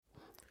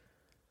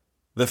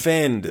The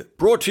Fend,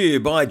 brought to you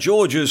by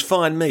Georges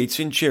Fine Meats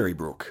in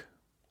Cherrybrook.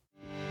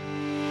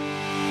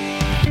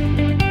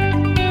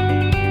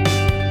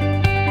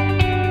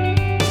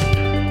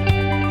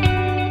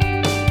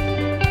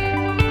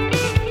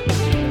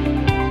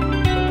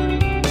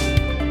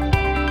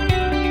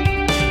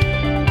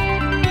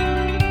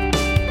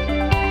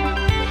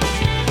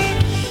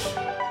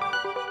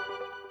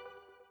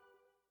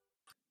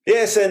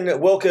 Yes, and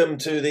welcome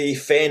to the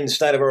Fend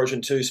State of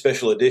Origin 2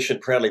 Special Edition,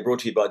 proudly brought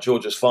to you by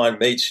Georges Fine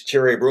Meats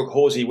Cherrybrook.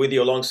 Horsey with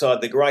you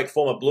alongside the great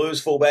former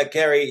Blues fullback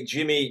Gary,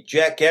 Jimmy,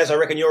 Jack. Gaz, I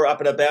reckon you're up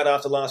and about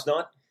after last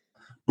night.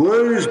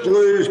 Blues,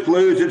 blues,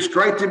 blues. It's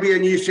great to be a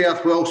New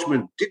South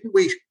Welshman. Didn't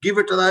we give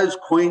it to those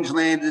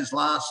Queenslanders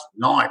last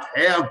night?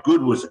 How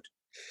good was it?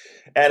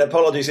 And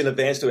apologies in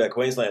advance to our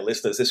Queensland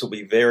listeners. This will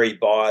be very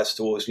biased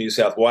towards New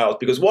South Wales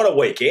because what a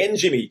weekend,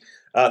 Jimmy.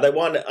 They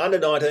won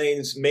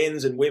under-19s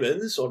men's and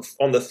women's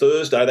on the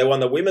Thursday. They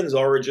won the women's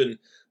Origin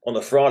on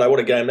the Friday.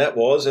 What a game that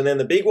was. And then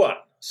the big one,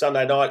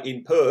 Sunday night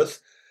in Perth.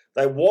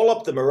 They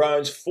walloped the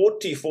Maroons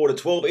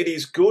 44-12. It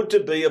is good to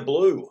be a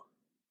Blue.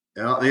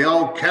 The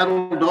old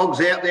cattle dogs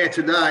out there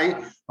today.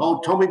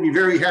 Old Tommy be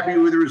very happy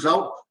with the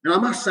result. And I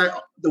must say,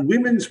 the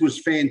women's was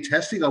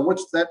fantastic. I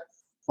watched that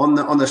on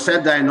the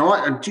Saturday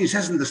night. And, geez,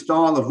 hasn't the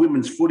style of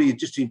women's footy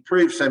just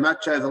improved so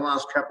much over the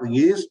last couple of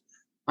years?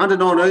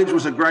 Under-19s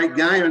was a great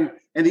game,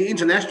 and the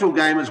international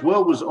game as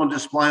well was on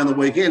display on the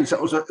weekend. So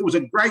it was a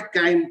great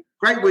game,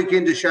 great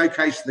weekend to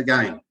showcase the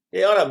game.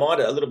 Yeah, I don't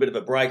mind a little bit of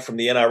a break from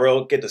the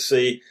NRL, get to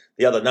see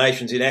the other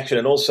nations in action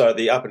and also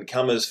the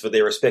up-and-comers for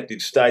their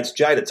respective states.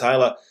 Jada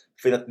Taylor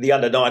for the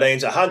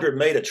under-19s,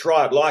 100-metre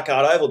try at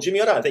Leichhardt Oval.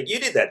 Jimmy, I don't think you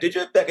did that, did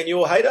you, back in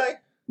your heyday?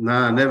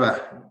 No,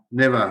 never.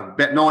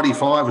 About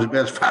 95 was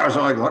about as far as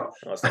I got,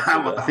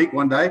 I think,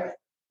 one day.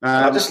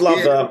 I just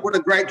love... what a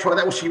great try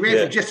that was. She ran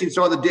from just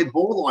inside the dead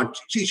ball line.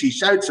 She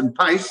showed some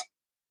pace.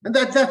 And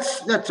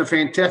that's a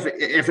fantastic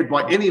effort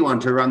by anyone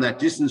to run that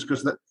distance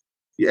because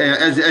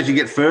as you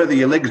get further,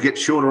 your legs get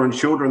shorter and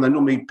shorter and they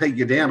normally peg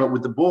you down. But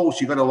with the ball,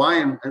 she got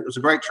away and it was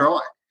a great try.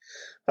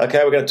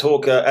 Okay, we're going to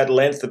talk at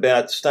length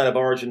about State of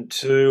Origin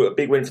 2. A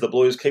big win for the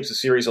Blues, keeps the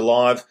series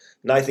alive.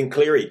 Nathan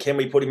Cleary, can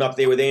we put him up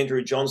there with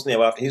Andrew Johns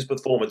now after his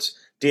performance?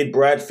 Did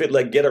Brad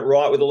Fittler get it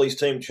right with all these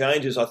team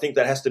changes? I think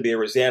that has to be a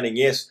resounding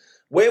yes.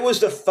 Where was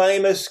the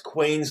famous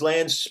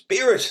Queensland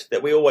spirit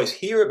that we always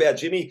hear about,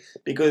 Jimmy,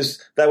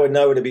 because they were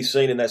nowhere to be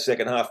seen in that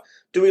second half?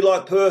 Do we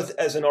like Perth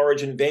as an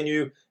Origin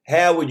venue?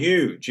 How would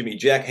you, Jimmy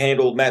Jack,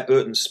 handle Matt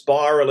Burton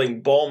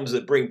spiralling bombs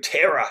that bring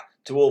terror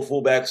to all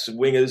fullbacks and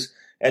wingers?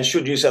 And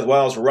should New South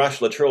Wales rush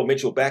Latrell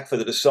Mitchell back for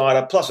the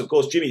decider? Plus, of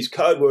course, Jimmy's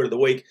code word of the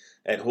week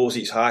and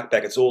Horsey's hark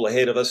back. It's all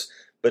ahead of us.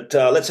 But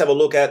let's have a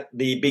look at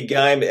the big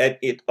game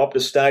at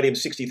Optus Stadium.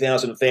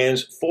 60,000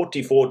 fans,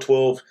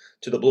 44-12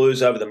 to the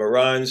Blues over the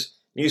Maroons.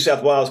 New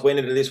South Wales went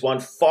into this one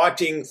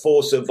fighting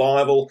for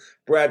survival.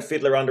 Brad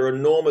Fittler under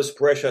enormous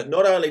pressure.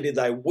 Not only did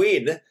they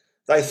win,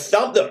 they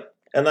thumped them.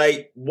 And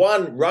they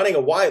won running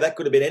away. That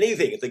could have been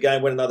anything if the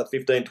game went another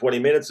 15, 20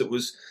 minutes. It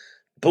was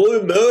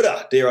Blue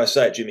murder, dare I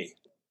say, Jimmy.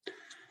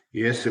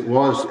 Yes, it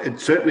was. It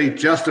certainly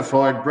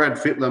justified Brad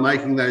Fittler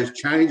making those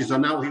changes. I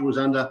know he was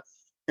under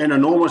an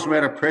enormous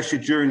amount of pressure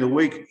during the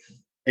week,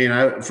 you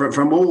know,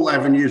 from all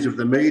avenues of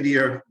the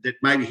media that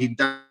maybe he'd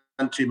done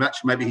too much,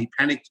 maybe he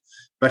panicked,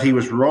 but he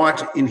was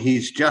right in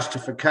his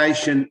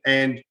justification.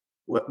 And,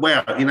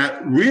 well, you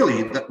know,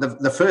 really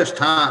the first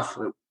half,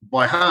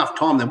 by half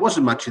time, there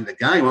wasn't much in the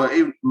game.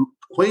 Even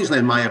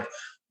Queensland may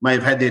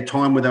have had their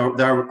time where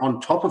they were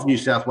on top of New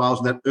South Wales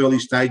in that early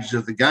stages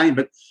of the game,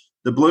 but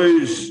the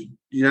Blues,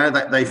 you know,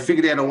 they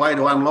figured out a way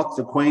to unlock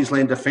the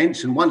Queensland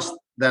defence, and once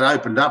that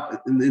opened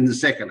up in the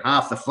second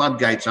half, the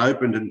floodgates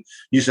opened and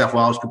New South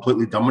Wales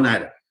completely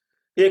dominated.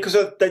 Yeah, because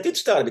they did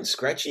start a bit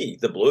scratchy,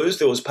 the Blues.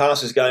 There was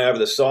passes going over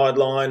the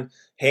sideline,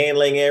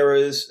 handling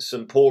errors,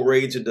 some poor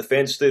reads in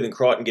defence, Stephen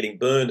Crichton getting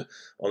burned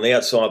on the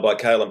outside by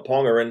Kalyn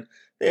Ponga. And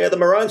yeah, the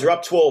Maroons are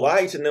up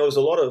 12-8, and there was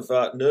a lot of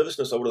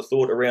nervousness, I would have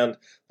thought, around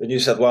the New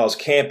South Wales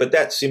camp. But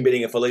that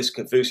sin-bitting of Felice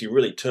Kafusi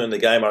really turned the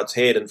game on its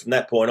head. And from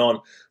that point on,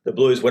 the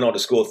Blues went on to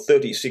score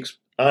 36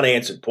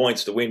 unanswered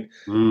points to win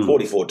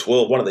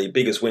 44-12, one of the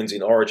biggest wins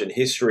in Origin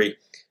history.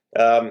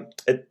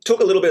 It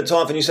took a little bit of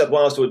time for New South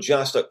Wales to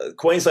adjust.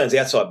 Queensland's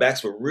outside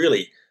backs were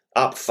really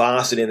up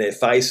fast and in their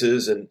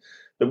faces.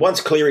 But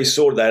once Cleary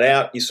sorted that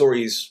out, you saw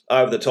his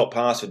over-the-top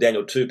pass for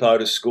Daniel Tupou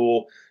to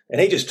score, and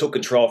he just took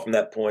control from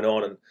that point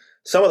on. And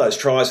some of those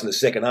tries in the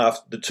second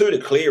half, the two to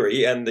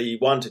Cleary and the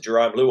one to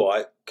Jerome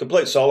Luai,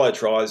 complete solo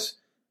tries,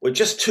 were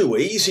just too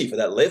easy for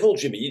that level,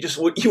 Jimmy.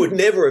 You would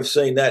never have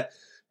seen that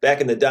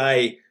back in the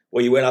day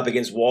where you went up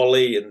against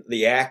Wally and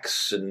the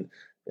Axe and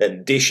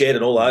Dishhead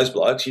and all those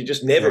blokes. You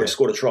just never have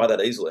scored a try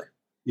that easily.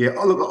 Yeah,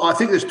 look, I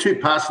think there's two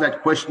parts to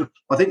that question.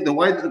 I think the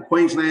way that the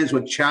Queenslanders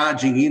were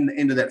charging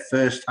into that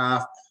first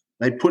half,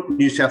 they put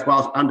New South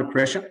Wales under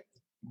pressure.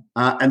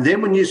 And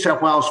then when New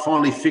South Wales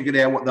finally figured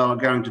out what they were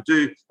going to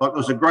do, like there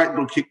was a great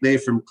little kick there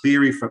from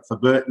Cleary for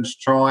Burton's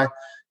try,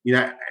 you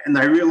know, and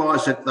they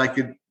realised that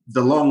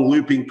the long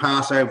looping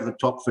pass over the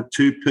top for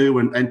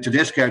Tupu, and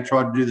Tedesco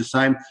tried to do the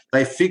same.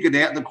 They figured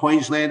out the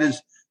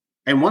Queenslanders,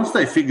 and once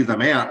they figured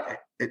them out,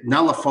 it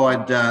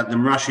nullified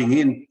them rushing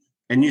in.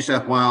 And New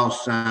South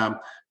Wales,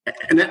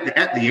 and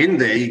at the end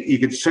there, you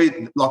could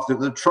see like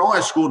the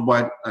tries scored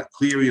by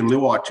Cleary and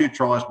Luai, 2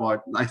 tries by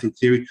Nathan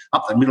Cleary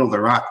up the middle of the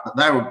ruck.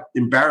 They were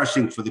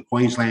embarrassing for the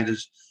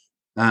Queenslanders.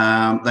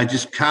 They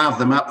just carved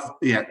them up.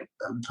 Yeah,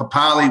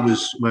 Papali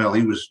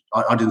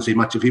I didn't see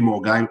much of him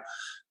all game.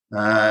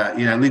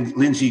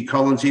 Lindsay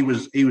Collins, he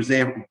was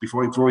there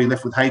before he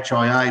left with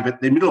HIA, but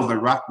the middle of the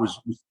ruck was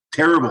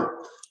terrible.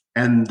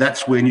 And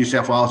that's where New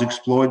South Wales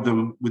exploited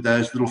them with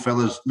those little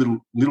fellas,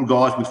 little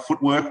guys with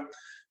footwork,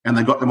 and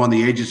they got them on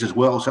the edges as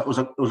well. So it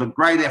was a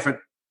great effort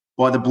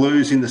by the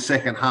Blues in the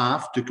second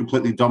half to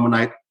completely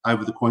dominate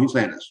over the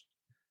Queenslanders.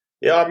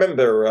 Yeah, I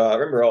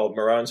remember old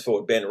Maroons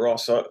forward Ben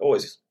Ross. I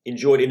always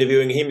enjoyed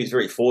interviewing him. He's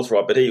very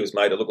forthright, but he was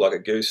made to look like a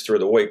goose through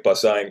the week by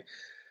saying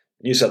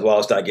New South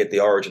Wales don't get the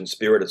origin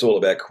spirit. It's all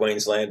about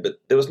Queensland. But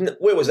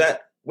where was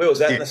that? Where was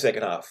that in the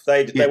second half?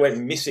 They went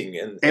missing.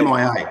 And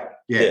MIA.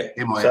 Yeah.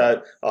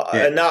 So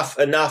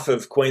enough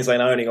of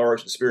Queensland owning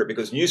origin spirit,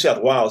 because New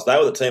South Wales, they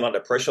were the team under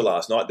pressure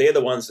last night. They're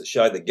the ones that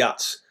showed the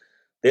guts.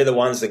 They're the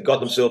ones that got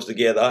themselves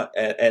together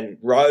and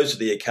rose to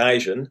the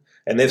occasion,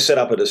 and they've set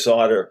up a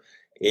decider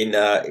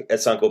at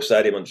Suncorp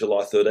Stadium on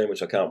July 13,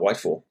 which I can't wait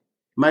for.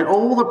 Mate,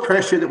 all the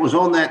pressure that was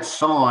on that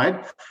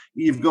side,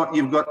 you've got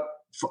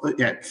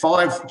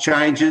 5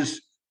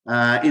 changes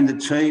in the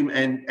team,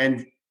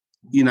 and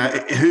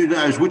who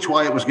knows which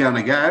way it was going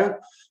to go.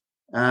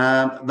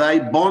 They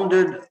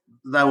bonded.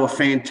 They were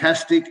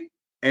fantastic,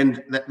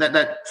 and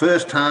that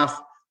first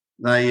half,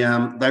 they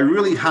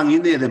really hung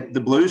in there,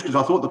 the Blues, because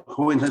I thought the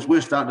Queenslanders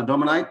were starting to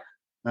dominate.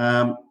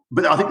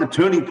 But I think the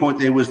turning point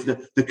there was the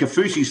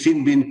Kaufusi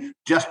sin bin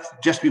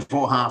just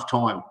before half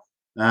time.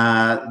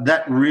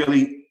 That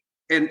really,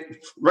 and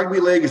rugby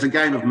league is a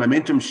game of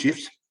momentum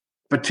shifts,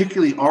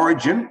 particularly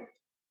Origin.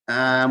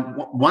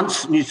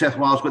 Once New South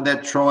Wales got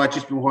that try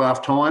just before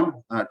half time,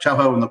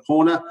 Choho in the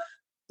corner,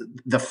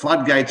 the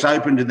floodgates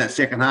opened in that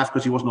second half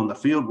because he wasn't on the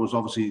field, was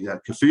obviously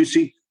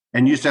Kaufusi,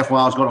 and New South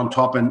Wales got on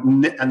top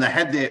and they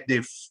had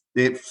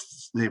their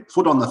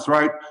foot on the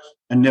throat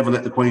and never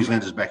let the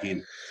Queenslanders back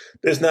in.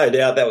 There's no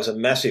doubt that was a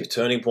massive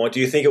turning point. Do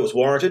you think it was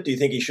warranted? Do you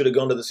think he should have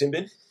gone to the sin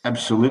bin?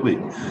 Absolutely.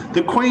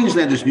 The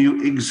Queenslanders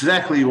knew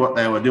exactly what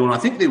they were doing. I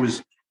think there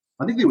was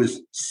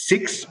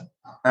 6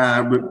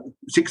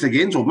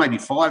 agains, or maybe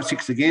 5,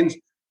 6 agains,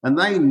 and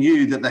they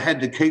knew that they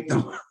had to keep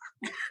them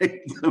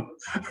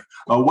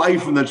away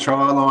from the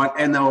try line,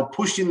 and they were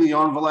pushing the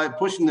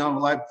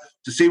envelope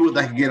to see what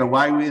they could get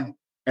away with,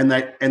 and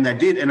they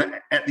did. And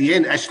at the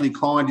end, Ashley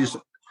Klein just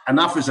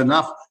enough is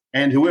enough,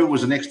 and whoever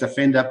was the next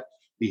offender,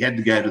 he had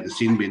to go to the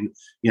sin bin.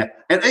 Yeah,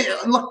 and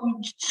look,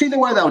 see the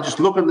way they were just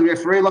looking at the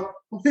referee, like,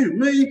 who,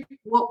 me?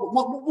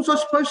 What was I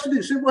supposed to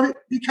do? So, well,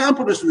 you can't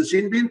put us in the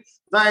sin bin.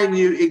 They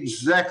knew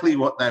exactly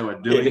what they were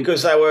doing. Yeah,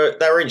 because they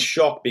were in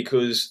shock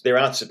because there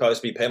aren't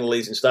supposed to be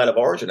penalties in state of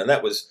origin, and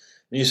that was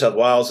New South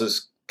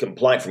Wales's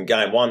complaint from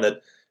game one,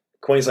 that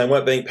Queensland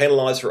weren't being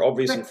penalised for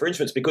obvious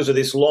infringements because of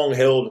this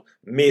long-held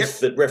myth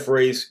that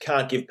referees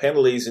can't give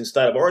penalties in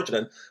state of origin.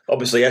 And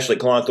obviously Ashley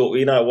Klein thought, well,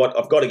 you know what,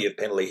 I've got to give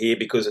penalty here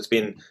because it's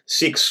been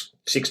six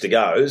to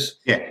goes.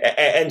 Yeah.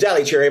 And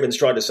Daly Cherry Evans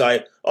tried to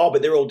say,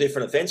 but they're all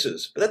different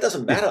offences. But that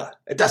doesn't matter.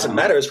 It doesn't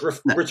matter.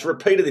 It's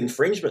repeated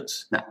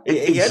infringements. No,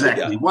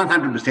 exactly,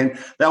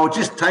 100%. They were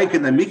just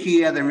taking the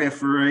mickey out of the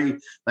referee.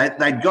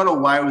 They got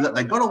away with it.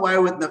 They got away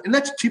with it. And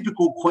that's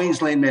typical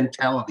Queensland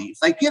mentality. If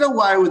they get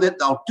away with it,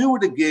 they'll do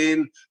it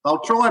again. They'll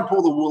try and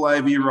pull the wool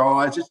over your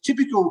eyes. It's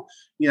typical,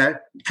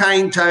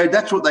 cane toad.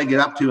 That's what they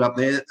get up to up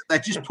there. They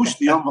just push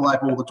the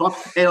envelope all the time.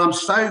 And I'm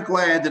so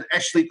glad that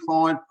Ashley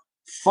Klein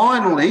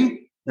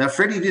finally, now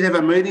Freddie did have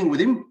a meeting with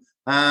him.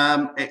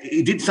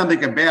 He did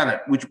something about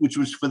it, which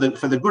was for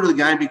the good of the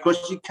game, because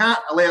you can't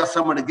allow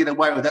someone to get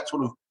away with that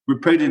sort of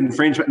repeated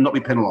infringement and not be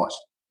penalised.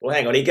 Well,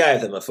 hang on, he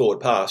gave them a forward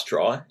pass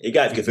try. He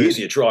gave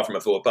Kaufusi a try from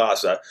a forward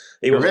pass, so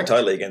he wasn't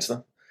totally against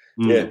them.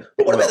 Yeah,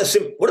 but what about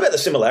the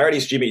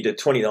similarities, Jimmy, to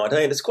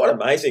 2019? It's quite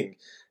amazing.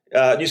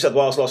 New South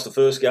Wales lost the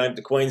first game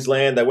to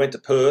Queensland. They went to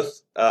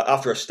Perth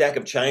after a stack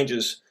of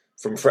changes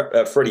from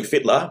Freddie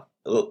Fittler.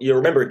 You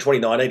remember in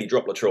 2019 he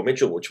dropped Latrell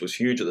Mitchell, which was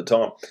huge at the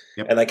time.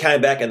 Yep. And they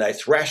came back and they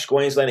thrashed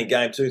Queensland in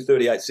game 2,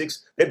 38-6.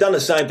 They've done the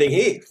same thing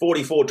here,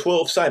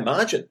 44-12, same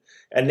margin.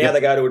 And now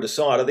they go to a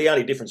decider. The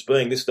only difference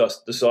being this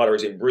decider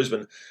is in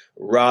Brisbane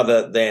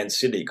rather than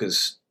Sydney,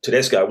 because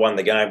Tedesco won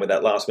the game with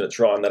that last-minute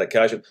try on that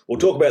occasion. We'll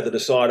talk about the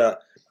decider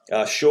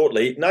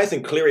shortly.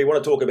 Nathan Cleary,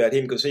 want to talk about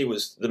him because he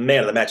was the man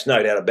of the match,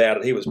 no doubt about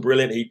it. He was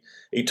brilliant.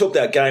 He took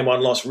that game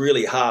one loss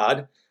really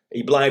hard.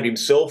 He blamed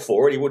himself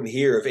for it. He wouldn't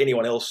hear of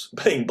anyone else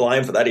being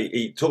blamed for that.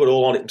 He took it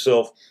all on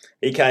himself.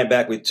 He came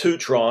back with 2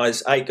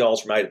 tries, 8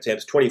 goals from 8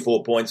 attempts,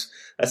 24 points.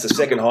 That's the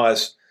second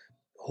highest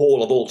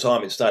haul of all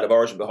time in state of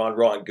origin, behind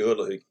Ryan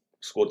Girdler, who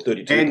scored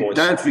 32 points. And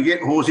don't forget,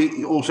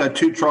 Horsey, also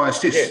 2 try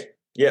assists.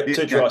 Yeah,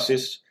 2 try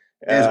assists.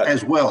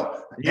 As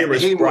well.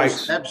 Numerous he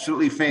breaks. was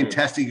absolutely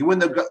fantastic. When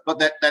they've got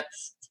that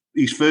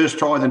his first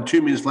try, then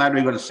 2 minutes later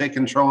he got a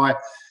second try.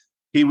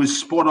 He was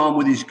spot on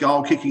with his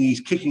goal kicking,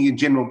 his kicking in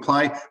general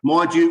play.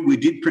 Mind you, we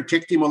did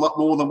protect him a lot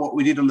more than what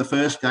we did in the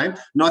first game.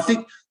 And I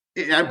think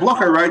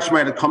Blocker Roach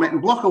made a comment,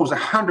 and Blocker was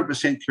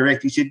 100%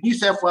 correct. He said, New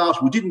South Wales,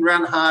 we didn't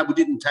run hard, we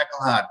didn't tackle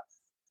hard.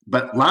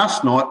 But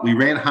last night we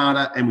ran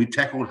harder and we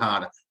tackled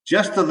harder.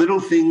 Just the little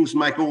things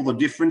make all the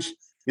difference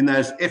in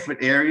those effort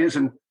areas,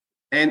 and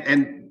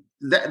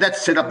that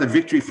set up the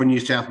victory for New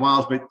South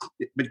Wales.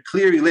 But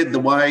Cleary led the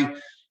way.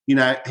 You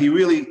know, he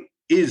really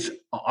is.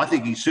 I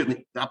think he's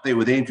certainly up there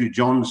with Andrew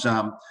Johns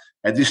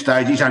at this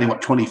stage. He's only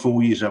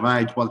 24 years of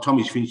age. By the time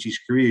he's finished his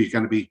career, he's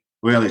going to be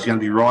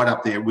right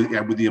up there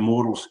with the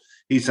Immortals.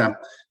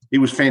 He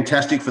was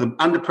fantastic for them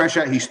under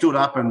pressure. He stood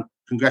up, and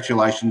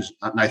congratulations,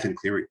 Nathan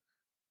Cleary.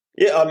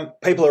 Yeah,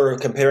 people are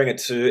comparing it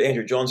to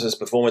Andrew Johns'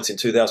 performance in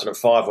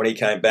 2005 when he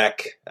came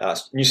back.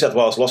 New South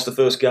Wales lost the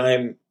first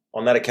game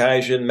on that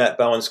occasion. Matt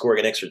Bowen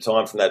scoring an extra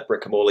time from that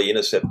Brett Camorley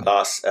intercept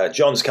pass.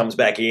 Johns comes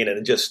back in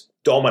and just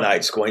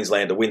dominates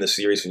Queensland to win the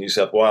series for New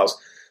South Wales.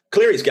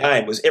 Cleary's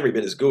game was every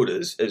bit as good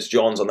as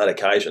Johns on that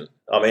occasion.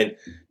 I mean,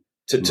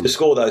 to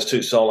score those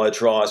 2 solo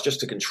tries, just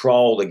to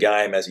control the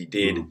game as he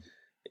did,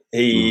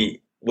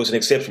 he was an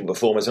exceptional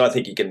performance. And I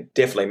think you can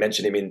definitely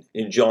mention him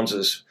in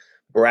Johns'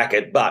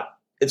 bracket, but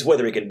it's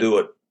whether he can do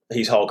it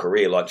his whole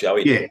career like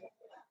Joey did.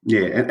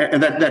 Yeah,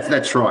 and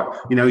that's right.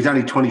 You know, he's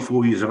only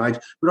 24 years of age.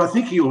 But I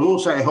think he was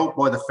also helped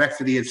by the fact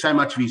that he had so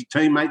much of his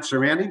teammates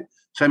around him,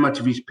 so much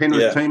of his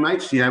Penrith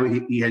teammates. You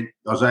know, he had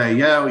Isaiah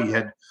Yeo, he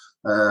had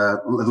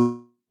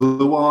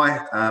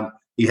Luai,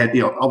 he had,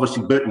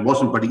 obviously Burton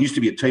wasn't, but he used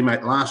to be a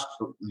teammate last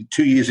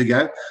 2 years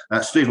ago.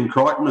 Stephen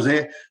Crichton was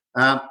there.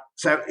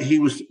 So he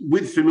was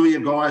with familiar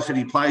guys that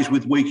he plays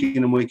with week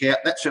in and week out.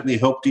 That certainly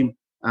helped him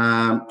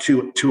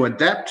to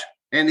adapt.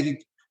 And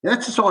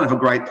that's a sign of a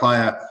great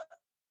player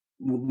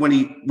when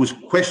he was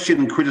questioned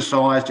and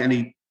criticised, and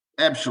he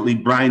absolutely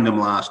brained them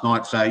last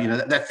night. So,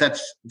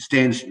 that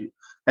stands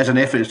as an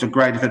effort. It's a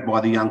great effort by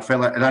the young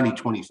fella at only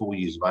 24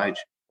 years of age.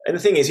 And the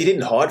thing is, he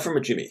didn't hide from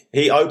it, Jimmy.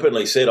 He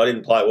openly said, I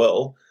didn't play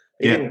well.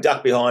 He didn't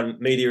duck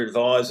behind media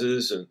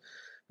advisors and,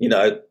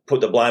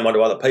 put the blame onto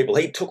other people.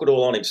 He took it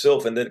all on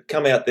himself, and then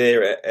come out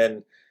there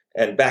and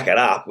back it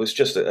up was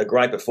just a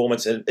great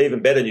performance. And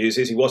even better news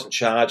is he wasn't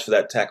charged for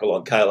that tackle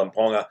on Kalyn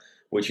Ponga,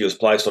 which he was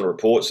placed on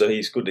report, so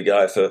he's good to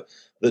go for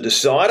the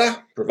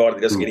decider, provided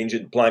he doesn't get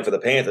injured playing for the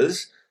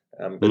Panthers.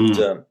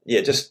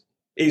 Just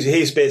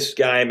his best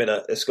game in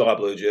a sky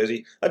blue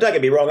jersey. Don't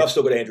get me wrong, I've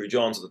still got Andrew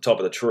Johns at the top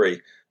of the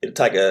tree. It'll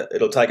take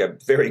a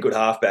very good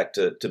halfback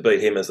to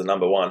beat him as the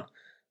number one,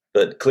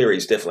 but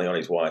Cleary's definitely on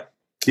his way.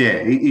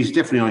 Yeah, he's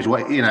definitely on his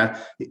way.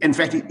 In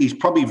fact, he's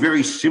probably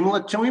very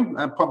similar to him.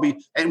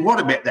 And what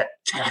about that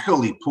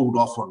tackle he pulled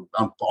off on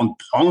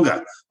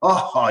Ponga?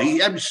 Oh,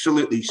 he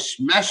absolutely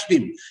smashed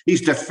him. His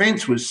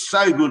defence was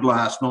so good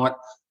last night,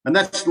 and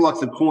that's like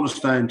the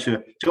cornerstone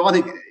to I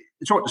think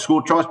it's right to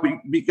score tries, but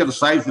you've got to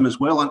save them as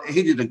well. And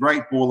he did a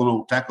great ball and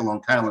all tackle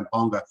on Kalyn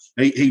Ponga.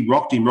 He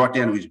rocked him right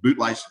down to his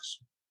bootlaces.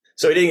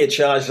 So he didn't get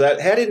charged for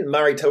that. How didn't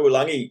Murray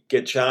Tuolangi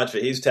get charged for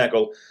his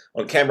tackle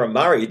on Cameron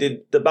Murray?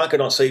 Did the bunker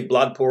not see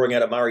blood pouring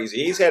out of Murray's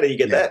ears? How did he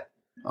get that?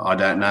 I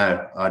don't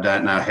know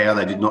how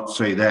they did not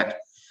see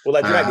that. Well,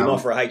 they dragged him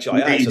off for a HIA,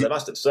 so they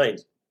must have seen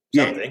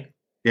something.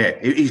 Yeah,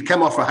 he's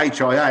come off for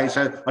HIA,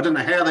 so I don't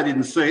know how they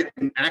didn't see it.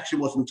 And action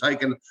wasn't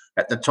taken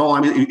at the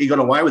time. He got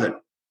away with it.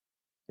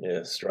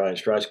 Yeah,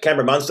 strange.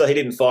 Cameron Munster, he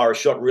didn't fire a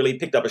shot really,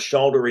 picked up a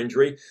shoulder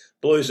injury.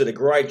 Blues did a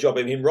great job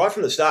of him. Right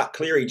from the start,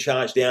 Cleary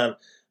charged down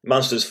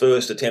Munster's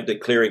first attempt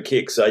at clearing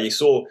kicks. So you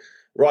saw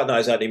right in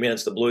those opening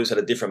minutes, the Blues had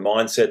a different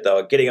mindset. They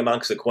were getting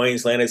amongst the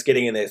Queenslanders,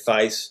 getting in their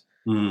face.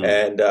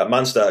 And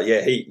Munster,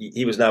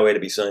 he was nowhere to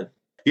be seen.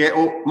 Yeah,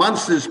 well,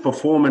 Munster's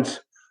performance,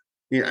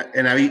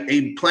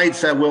 he played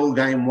so well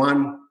game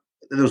one.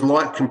 There was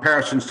light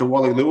comparisons to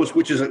Wally Lewis,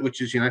 which is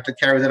to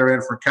carry that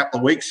around for a couple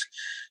of weeks.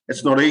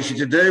 It's not easy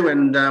to do,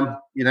 and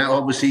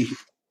obviously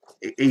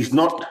he's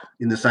not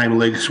in the same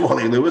league as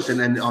Wally Lewis,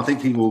 and I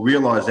think he will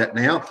realise that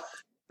now.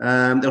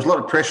 There was a lot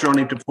of pressure on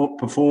him to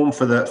perform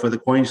for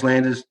the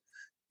Queenslanders,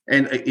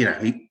 and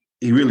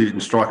he really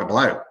didn't strike a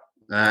blow.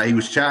 He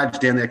was charged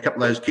down there a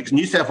couple of those kicks.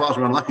 New South Wales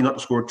were unlucky not to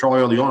score a try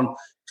early on.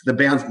 The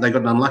bounce, they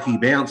got an unlucky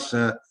bounce.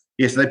 So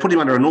they put him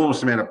under an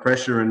enormous amount of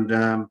pressure,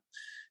 and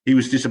he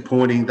was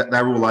disappointing that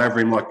they were all over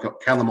him like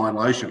calamine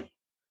lotion.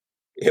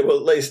 Yeah, well,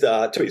 at least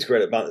to his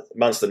credit,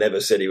 Munster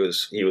never said he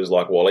was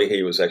like Wally.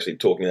 He was actually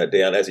talking that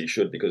down, as he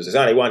should, because there's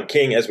only one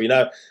king, as we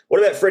know.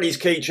 What about Freddie's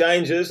key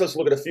changes? Let's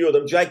look at a few of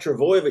them. Jake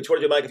Trbojevic, what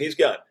did you make of his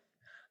game?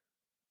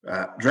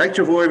 Jake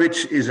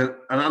Trbojevic is an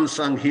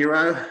unsung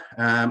hero.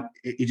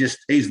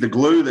 He's the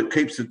glue that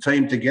keeps the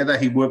team together.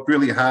 He worked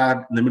really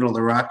hard in the middle of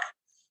the ruck.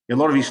 A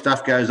lot of his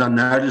stuff goes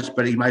unnoticed,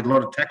 but he made a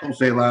lot of tackles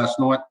there last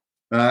night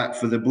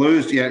for the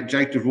Blues. Yeah,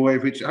 Jake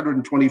Trbojevic,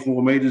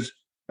 124 metres,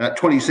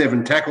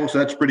 27 tackles, so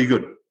that's pretty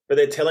good. But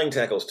they're telling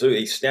tackles too.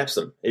 He snaps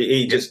them.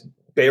 He just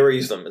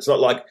buries them. It's not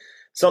like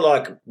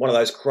one of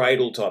those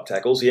cradle type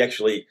tackles. He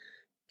actually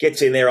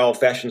gets in their old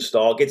fashioned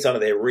style, gets under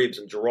their ribs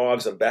and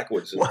drives them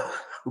backwards. And,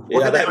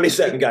 they missed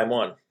that in game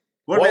one.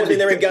 Why wasn't he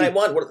there in game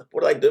one?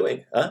 What are they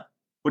doing? Huh?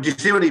 Well, did you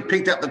see when he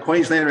picked up the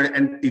Queenslander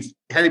and he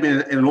had him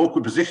in an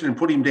awkward position and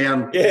put him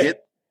down? Yeah.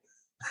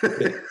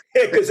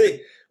 Because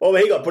he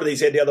got put in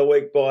his head the other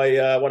week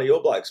by one of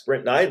your blokes,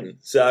 Brent Naden.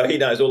 So he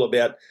knows all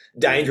about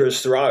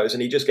dangerous throws,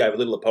 and he just gave a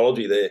little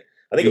apology there.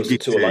 I think it was the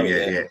Tuolungi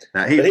there. Yeah.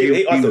 No,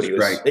 I thought he was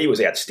great. He was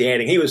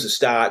outstanding. He was the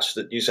starch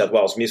that New South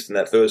Wales missed in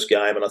that first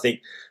game, and I think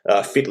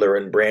Fittler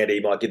and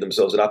Brandy might give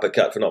themselves an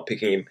uppercut for not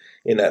picking him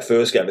in that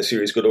first game. The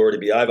series could already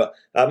be over.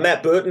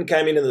 Matt Burton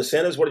came in the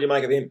centres. What did you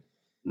make of him?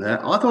 No,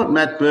 I thought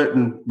Matt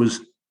Burton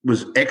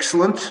was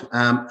excellent.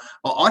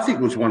 I think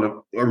it was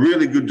a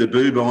really good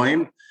debut by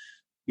him.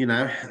 You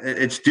know,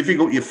 it's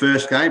difficult your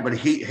first game, but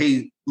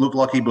he looked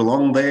like he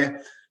belonged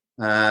there.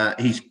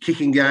 His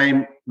kicking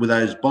game with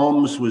those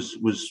bombs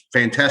was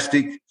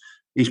fantastic.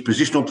 His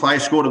positional play,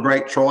 scored a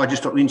great try,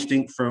 just on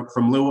instinct from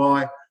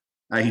Luai.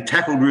 He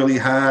tackled really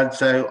hard.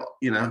 So,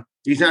 you know,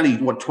 he's only,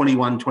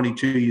 21,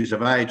 22 years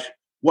of age.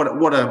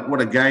 What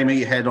a game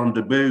he had on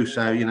debut.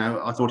 So, you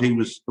know, I thought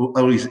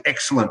he's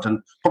excellent and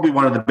probably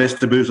one of the best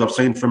debuts I've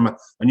seen from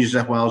a New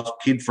South Wales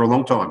kid for a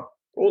long time.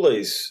 All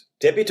these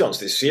debutants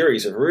this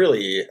series have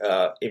really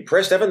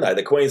impressed, haven't they?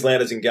 The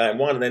Queenslanders in game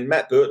one, and then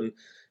Matt Burton,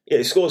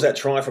 he scores that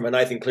try from a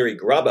Nathan Cleary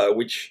grubber,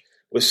 which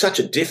was such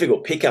a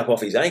difficult pickup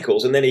off his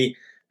ankles, and then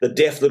the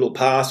deft little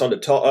pass onto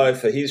Toto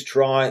for his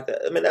try.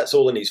 I mean, that's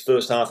all in his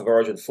first half of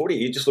Origin footy.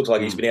 He just looks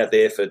like he's been out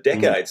there for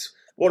decades.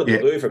 What a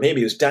debut from him.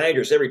 He was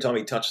dangerous every time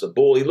he touched the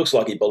ball. He looks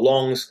like he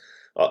belongs.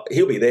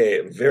 He'll be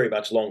there very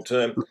much long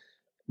term.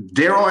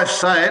 Dare I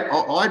say it,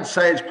 I'd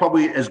say it's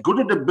probably as good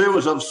a debut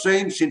as I've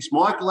seen since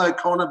Michael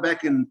O'Connor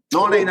back in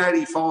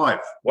 1985.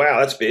 Wow,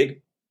 that's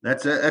big.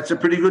 That's a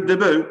pretty good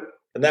debut.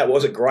 And that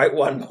was a great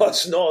one by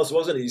Snoz,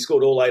 wasn't it? He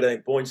scored all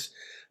 18 points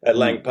at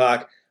Lang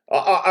Park.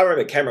 I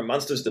remember Cameron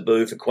Munster's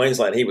debut for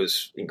Queensland. He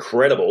was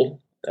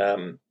incredible.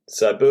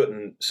 So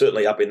Burton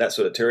certainly up in that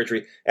sort of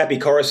territory. Appy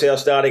Coruscant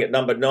starting at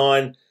number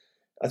 9.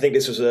 I think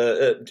this was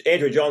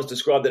Andrew Johns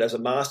described it as a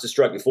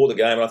masterstroke before the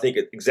game, and I think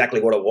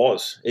exactly what it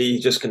was. He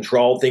just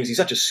controlled things. He's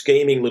such a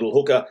scheming little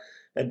hooker.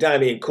 And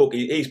Damien Cook,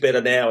 he's better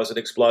now as an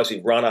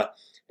explosive runner.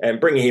 And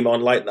bringing him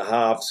on late in the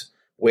halves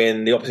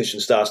when the opposition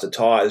starts to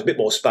tire, there's a bit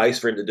more space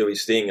for him to do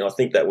his thing, and I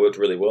think that worked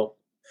really well.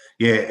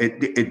 Yeah,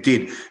 it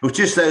did. It was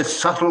just those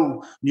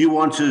subtle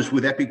nuances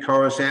with Appy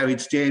Coruscant. He'd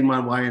stand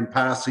one way and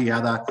pass the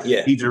other.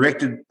 Yeah. He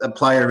directed a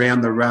play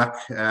around the ruck.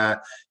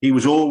 He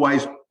was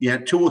always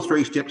 2 or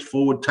 3 steps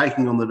forward,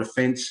 taking on the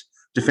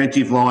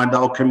defensive line. They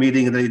were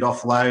committing and he'd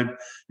offload.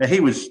 Now, he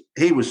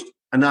was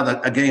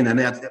another, again, an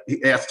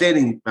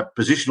outstanding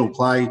positional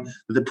play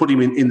that put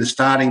him in the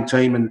starting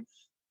team, and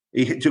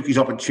he took his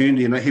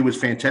opportunity, and he was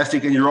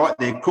fantastic. And you're right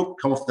there, Cook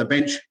come off the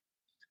bench.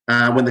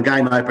 When the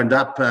game opened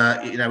up,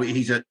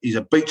 he's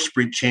a beach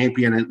sprint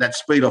champion, and that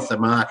speed off the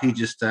mark, he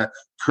just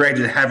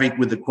created havoc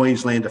with the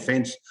Queensland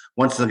defence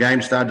once the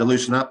game started to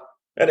loosen up.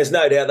 And there's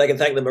no doubt they can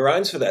thank the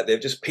Maroons for that.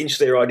 They've just pinched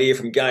their idea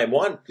from game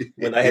one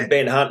when they had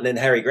Ben Hunt and then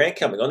Harry Grant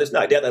coming on. There's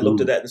no doubt they looked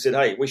at that and said,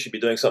 hey, we should be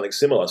doing something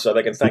similar. So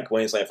they can thank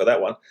Queensland for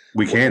that one.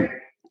 We can.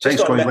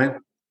 Thanks, Queensland.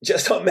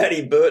 Just on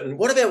Matty Burton,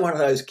 what about one of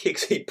those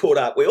kicks he put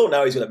up? We all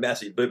know he's got a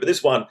massive boot, but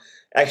this one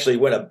actually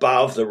went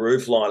above the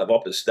roof line of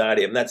Optus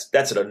Stadium. That's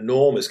an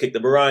enormous kick.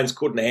 The Maroons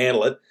couldn't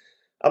handle it.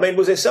 I mean,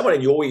 was there someone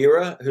in your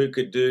era who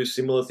could do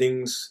similar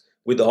things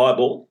with the high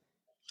ball?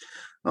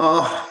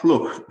 Oh,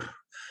 look,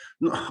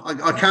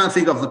 I can't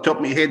think off the top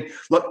of my head.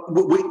 Look,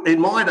 in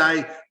my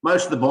day,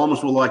 most of the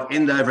bombs were like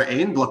end over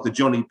end, like the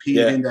Johnny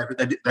Pearce end over.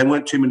 They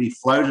weren't too many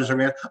floaters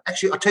around.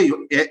 Actually, I tell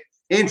you,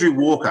 Andrew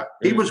Walker,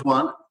 he was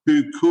one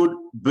who could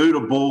boot a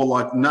ball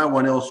like no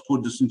one else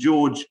could. The St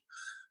George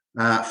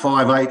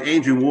 5'8",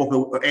 Andrew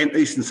Walker, an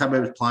Eastern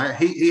Suburbs player.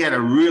 He had a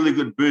really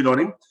good boot on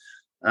him.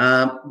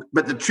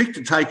 But the trick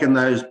to taking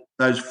those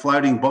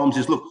floating bombs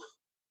is, look,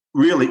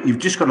 really, you've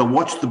just got to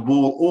watch the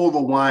ball all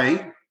the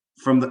way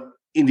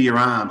into your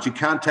arms. You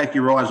can't take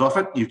your eyes off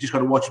it. You've just got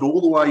to watch it all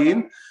the way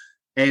in.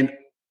 And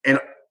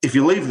if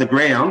you leave the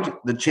ground,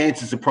 the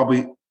chances are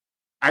probably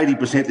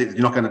 80% that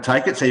you're not going to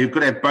take it. So you've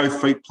got to have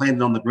both feet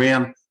planted on the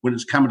ground when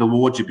it's coming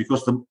towards you,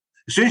 because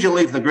as soon as you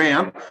leave the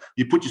ground,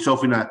 you put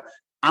yourself in an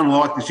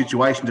unlikely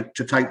situation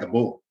to take the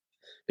ball.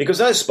 Because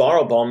those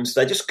spiral bombs,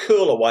 they just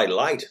curl away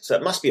late. So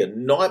it must be a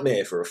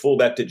nightmare for a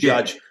fullback to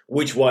judge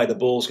which way the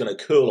ball's going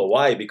to curl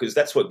away, because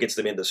that's what gets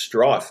them into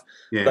strife.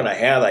 I don't know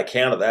how they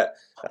counter that.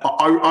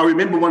 I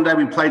remember one day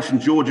we played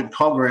St George at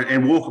Cogger,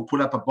 and Walker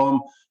put up a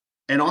bomb,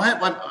 and I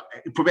had one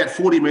for about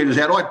 40 metres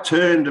out. I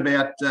turned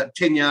about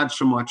 10 yards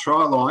from my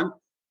try line,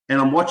 and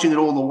I'm watching it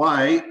all the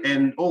way,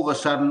 and all of a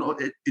sudden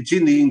it's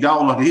in the in goal,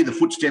 and I can hear the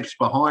footsteps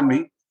behind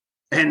me,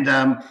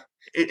 and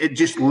it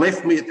just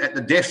left me at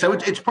the death. So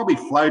it's probably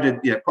floated,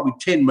 probably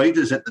 10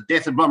 metres at the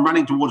death, and I'm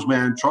running towards my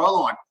own try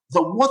line. I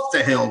thought, what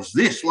the hell's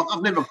this? Like,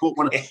 I've never caught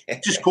one.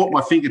 It just caught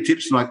my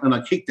fingertips, and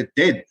I kicked it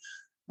dead.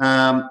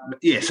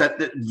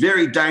 So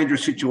very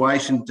dangerous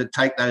situation to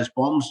take those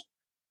bombs.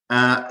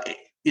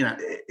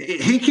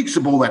 He kicks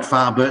the ball that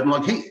far, Burton.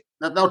 Like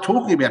they were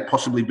talking about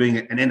possibly being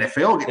an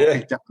NFL, getting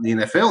picked up in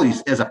the NFL.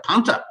 He's as a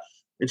punter.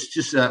 It's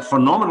just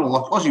phenomenal.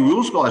 Like Aussie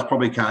rules guys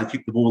probably can't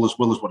kick the ball as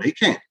well as what he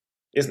can.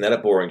 Isn't that a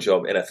boring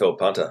job, NFL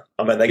punter?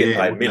 I mean, they get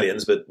paid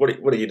millions, but what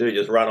do you do?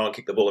 Just run on,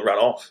 kick the ball and run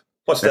off?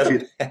 What's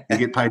that? You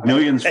get paid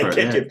millions for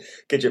it.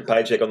 Get your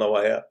paycheck on the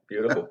way out.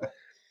 Beautiful.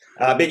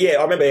 But yeah,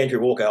 I remember Andrew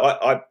Walker.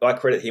 I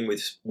credit him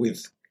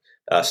with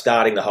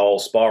starting the whole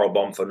spiral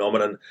bomb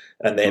phenomenon,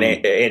 and then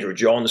Andrew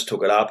Johns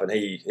took it up, and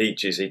he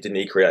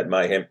didn't create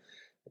mayhem.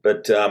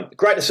 But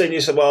great to see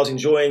New South Wales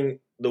enjoying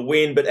the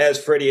win. But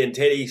as Freddie and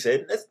Teddy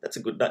said, that's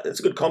a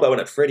good combo, isn't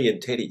it? Freddie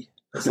and Teddy.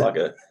 It's like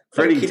a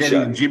Freddie, Teddy,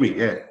 show. And Jimmy.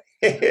 Yeah.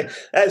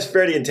 As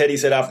Freddie and Teddy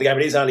said after the game,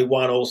 it is only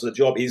one all, so the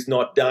job is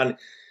not done.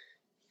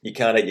 You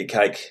can't eat your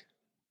cake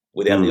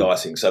without the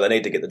icing, so they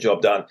need to get the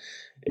job done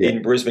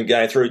in Brisbane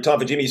going through. Time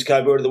for Jimmy's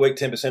code word of the week,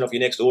 10% off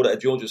your next order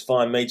at Georges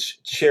Fine Meats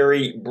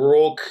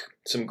Cherrybrook.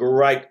 Some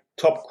great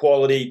top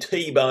quality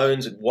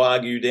T-bones and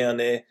Wagyu down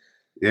there.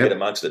 Yep. Get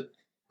amongst it.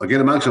 I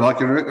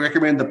can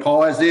recommend the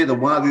pies there. The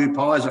Wagyu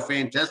pies are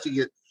fantastic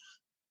at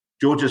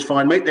Georges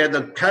Fine Meat. Now,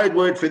 the code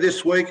word for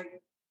this week,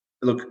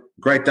 look,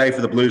 great day for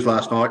the Blues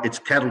last night. It's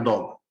cattle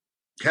dog.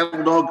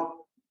 Cattle dog.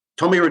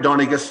 Tommy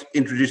Rodonigas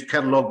introduced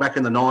cattle dog back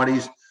in the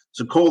 90s.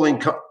 So calling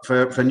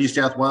for New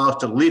South Wales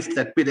to lift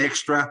that bit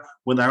extra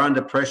when they're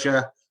under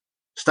pressure,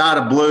 start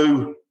a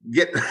blue,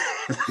 need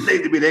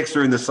a bit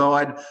extra in the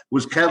side,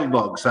 was cattle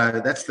dog. So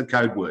that's the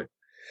code word.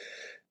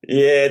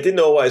 Yeah, it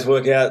didn't always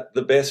work out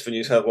the best for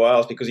New South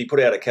Wales because he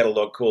put out a cattle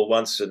dog call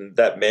once, and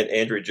that meant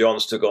Andrew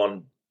Johns took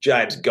on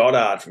James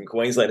Goddard from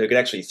Queensland, who could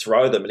actually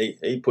throw them, and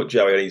he put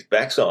Joey on his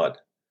backside.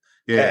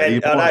 Yeah,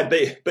 and I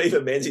know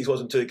Beaver Menzies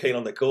wasn't too keen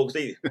on the call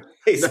because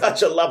he's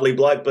such a lovely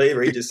bloke,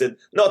 Beaver. He just said,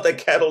 not the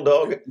cattle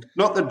dog.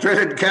 Not the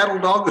dreaded cattle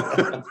dog.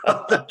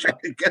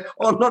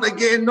 Not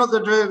again, not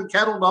the dreaded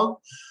cattle dog.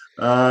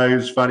 It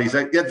was funny.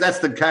 So that's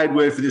the code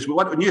word for this.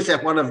 One of New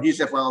South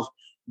Wales'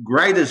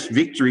 greatest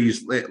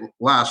victories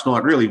last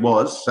night really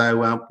was.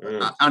 So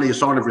only a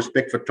sign of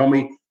respect for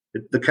Tommy.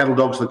 The cattle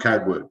dog's the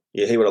code word.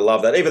 Yeah, he would have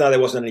loved that. Even though there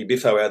wasn't any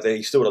biffo out there,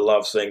 he still would have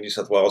loved seeing New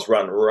South Wales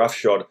run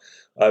roughshod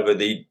over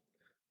the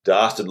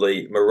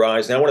dastardly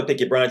Maroons. Now, I want to pick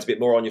your brains a bit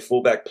more on your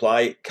fullback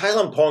play.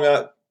 Kalyn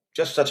Ponga,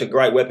 just such a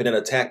great weapon in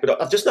attack, but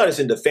I've just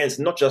noticed in defence,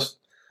 not just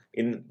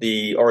in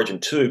the Origin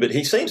 2, but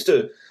he seems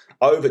to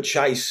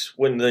over-chase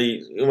when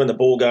the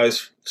ball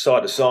goes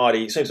side to side.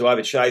 He seems to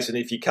over-chase, and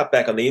if you cut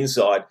back on the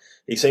inside,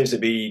 he seems to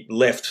be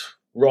left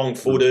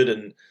wrong-footed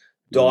and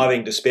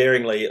diving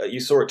despairingly. You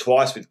saw it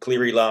twice with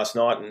Cleary last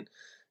night, and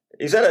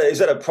is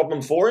that a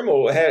problem for him,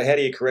 or how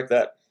do you correct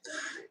that?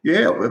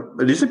 Yeah,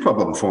 it is a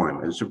problem for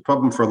him. It's a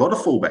problem for a lot of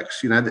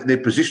fullbacks. You know, their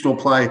positional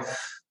play,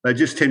 they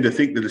just tend to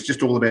think that it's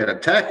just all about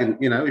attack. And,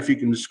 you know, if you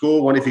can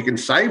score one, if you can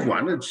save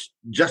one, it's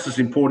just as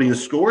important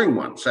as scoring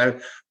one. So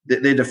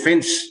their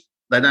defence,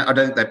 I don't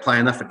think they pay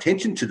enough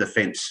attention to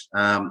defence,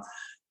 and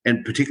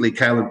particularly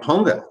Kalyn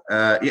Ponga.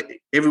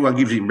 Everyone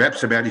gives him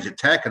raps about his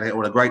attack and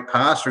what a great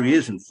passer he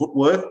is and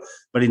footwork,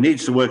 but he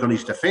needs to work on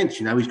his defence.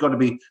 You know, he's got to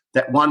be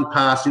that one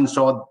pass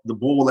inside the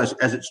ball as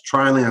it's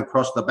trailing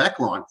across the back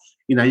line.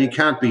 You know, you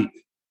can't be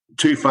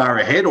too far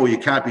ahead or you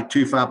can't be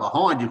too far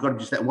behind. You've got to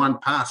just that one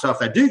pass. So if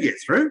they do get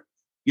through,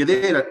 you're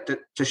there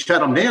to shut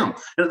them down.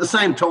 And at the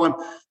same time,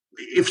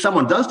 if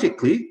someone does get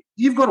clear,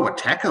 you've got to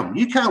attack them.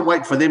 You can't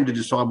wait for them to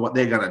decide what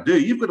they're going to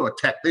do. You've got to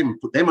attack them and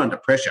put them under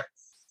pressure.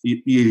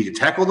 You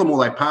tackle them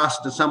or they pass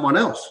it to someone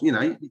else. You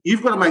know,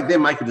 you've got to make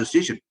them make a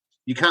decision.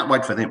 You can't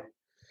wait for them.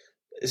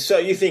 So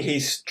you think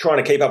he's trying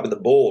to keep up with the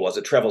ball as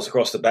it travels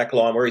across the back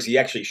line, whereas he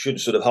actually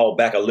should sort of hold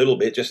back a little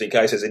bit just in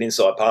case there's an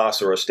inside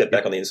pass or a step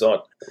back on the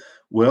inside?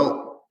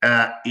 Well,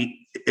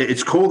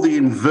 it's called the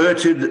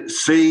inverted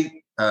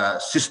C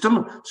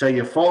system. So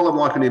you follow them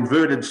like an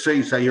inverted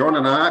C. So you're on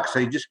an arc. So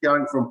you're just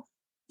going from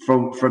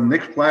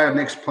next player,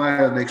 next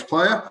player, next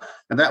player.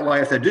 And that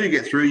way, if they do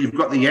get through, you've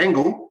got the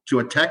angle to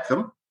attack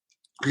them.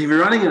 Because if you're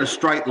running in a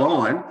straight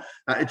line,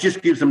 it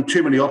just gives them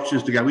too many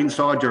options to go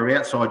inside you or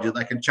outside you.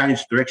 They can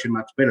change direction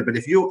much better. But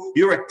if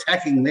you're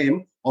attacking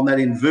them on that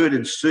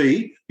inverted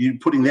C, you're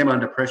putting them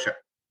under pressure.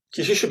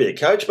 Geez, you should be a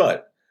coach,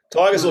 mate.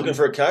 Tiger's looking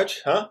for a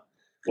coach, huh?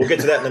 We'll get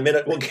to that in a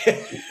minute. We'll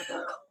get to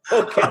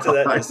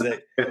that in a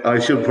sec. I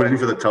should put in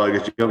for the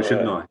Tigers job,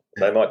 shouldn't I?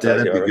 They might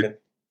take you, I reckon.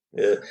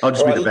 Yeah. I'll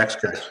just be the backs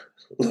coach.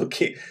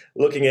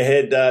 Looking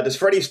ahead, does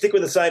Freddie stick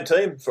with the same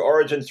team for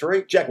Origin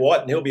 3? Jack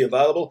White, and he'll be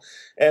available.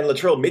 And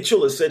Latrell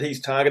Mitchell has said he's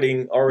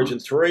targeting Origin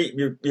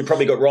 3. You've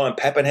probably got Ryan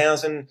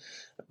Pappenhausen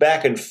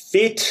back and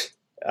fit.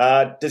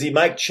 Does he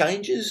make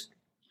changes?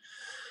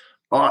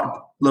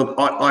 I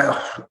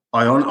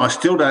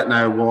still don't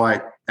know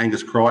why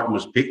Angus Crichton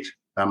was picked.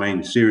 I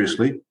mean,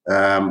 seriously.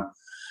 That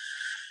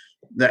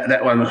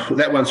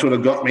one sort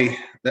of got me.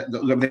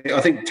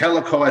 I think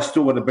Talakai is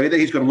still going to be there.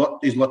 He's got a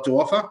lot to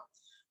offer.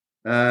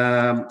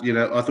 You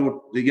know, I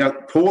thought the young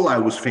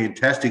Paulo was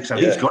fantastic. So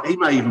he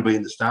may even be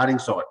in the starting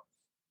side.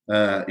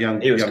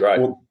 He was great.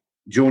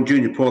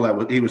 Junior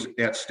Paulo, he was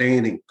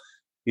outstanding.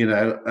 You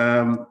know,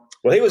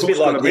 well, he was a bit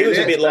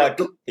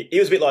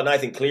like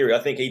Nathan Cleary. I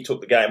think he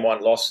took the game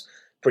one loss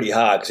pretty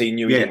hard because he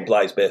knew he didn't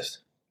play his best.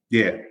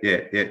 Yeah.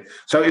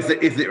 So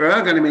if there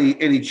are going to be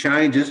any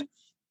changes,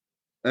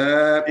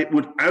 It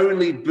would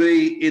only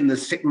be in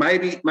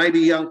the maybe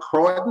young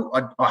Crichton.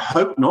 I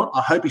hope not.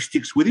 I hope he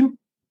sticks with him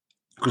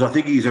because I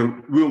think he's a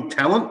real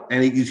talent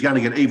and he's going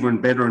to get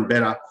even better and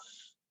better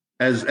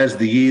as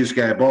the years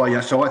go by.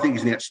 So I think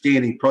he's an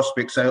outstanding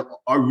prospect. So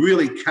I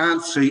really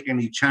can't see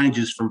any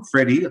changes from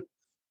Freddie.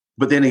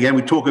 But then again,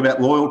 we talk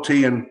about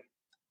loyalty and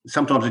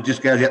sometimes it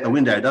just goes out the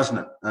window, doesn't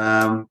it?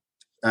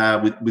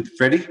 With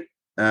Freddie.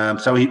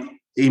 So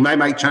he may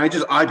make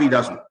changes. I hope he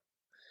doesn't.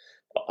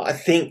 I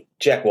think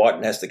Jack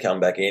Whiten has to come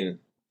back in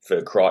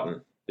for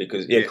Crichton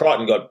because,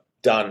 Crichton got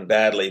done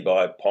badly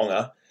by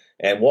Ponga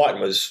and Whiten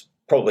was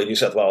probably New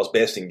South Wales'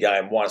 best in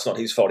game one. It's not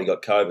his fault he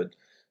got COVID.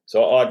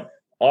 So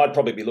I'd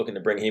probably be looking to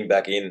bring him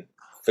back in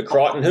for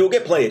Crichton, who will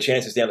get plenty of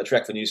chances down the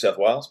track for New South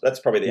Wales. That's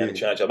probably the only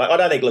change I make. I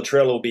don't think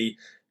Latrell will be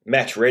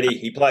match ready.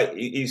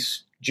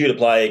 He's due to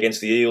play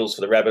against the Eels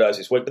for the Rabbitohs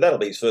this week, but that'll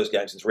be his first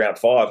game since round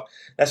 5.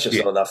 That's just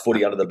not enough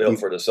footy under the belt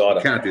for a decider.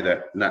 You can't do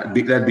that. No,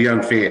 that'd be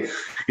unfair.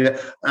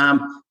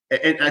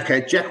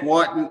 Jack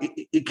Whiten,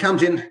 he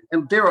comes in,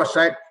 and dare I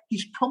say it,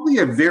 he's probably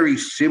a very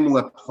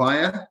similar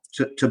player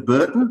to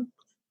Burton.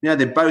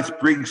 They're both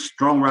big,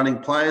 strong running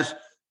players.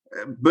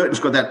 Burton's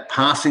got that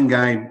passing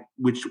game,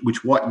 which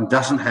Whiten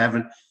doesn't have.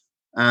 And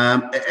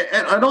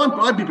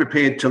I'd be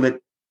prepared to let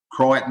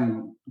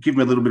Crichton give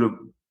him a little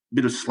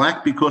bit of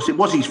slack because it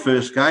was his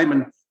first game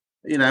and,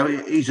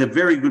 he's a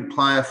very good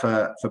player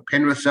for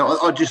Penrith. So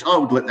I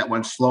would let that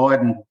one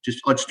slide and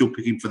I'd still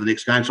pick him for the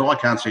next game. So I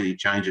can't see any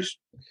changes.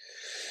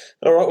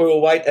 All right, we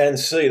will wait and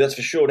see, that's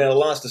for sure. Now, the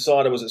last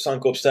decider was at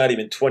Suncorp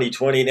Stadium in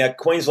 2020. Now,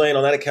 Queensland,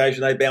 on that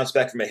occasion, they bounced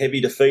back from a heavy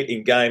defeat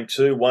in Game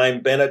 2.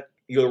 Wayne Bennett,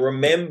 you'll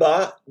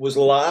remember, was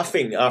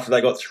laughing after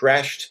they got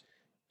thrashed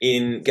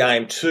in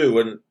Game 2.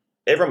 And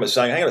everyone was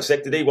saying, hang on a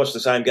sec, did he watch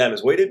the same game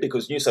as we did?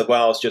 Because New South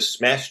Wales just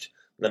smashed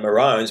the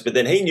Maroons. But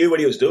then he knew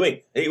what he was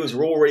doing. He was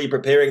already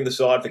preparing the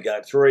side for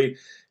Game 3.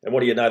 And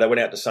what do you know? They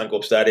went out to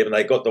Suncorp Stadium and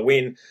they got the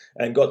win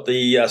and got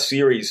the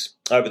series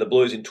over the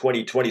Blues in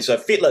 2020. So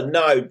Fittler,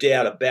 no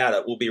doubt about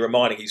it, will be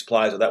reminding his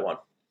players of that one.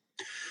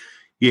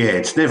 Yeah,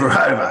 it's never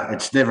over.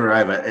 It's never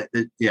over.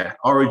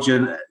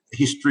 Origin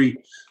history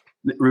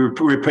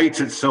repeats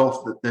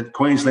itself that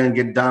Queensland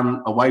get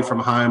done away from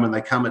home and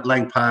they come at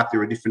Lang Park.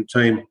 They're a different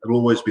team. It'll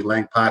always be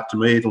Lang Park to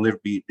me. It'll never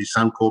be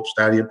Suncorp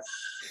Stadium.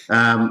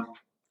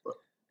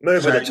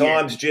 Move with the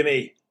times,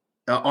 Jimmy.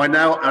 I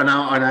know,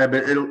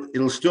 but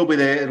it'll still be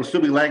there. It'll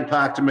still be Lang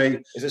Park to me.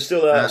 Is it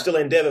still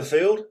Endeavour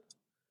Field?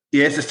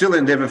 Yes, it's still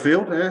Endeavour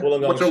Field. Yeah.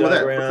 What's wrong with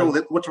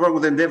that? What's wrong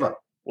with Endeavour?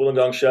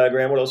 Wollongong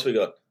Showground. What else we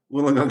got?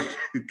 Wollongong.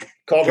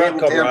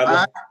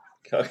 Cobra.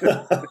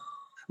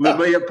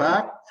 Lumia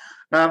Park.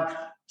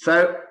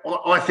 So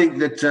I think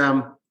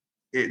that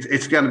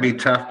it's going to be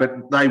tough,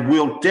 but they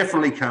will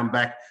definitely come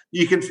back.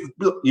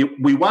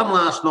 We won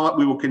last night.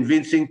 We were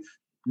convincing.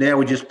 Now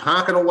we just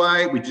park it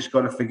away. We just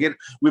got to forget it.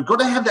 We've got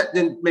to have that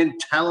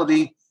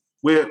mentality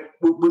where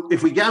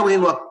if we go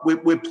in, like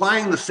we're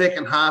playing the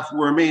second half,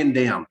 we're a man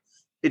down.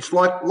 It's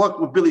like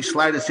what Billy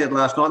Slater said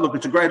last night. Look,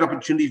 it's a great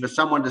opportunity for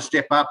someone to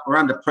step up. We're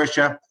under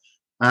pressure.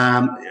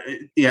 We'll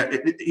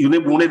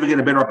never get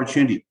a better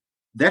opportunity.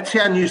 That's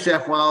how New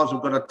South Wales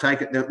have got to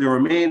take it. They're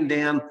a man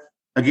down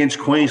against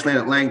Queensland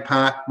at Lang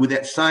Park with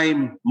that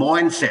same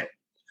mindset.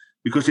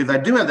 Because if they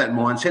do have that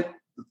mindset,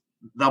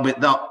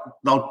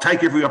 they'll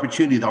take every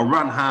opportunity. They'll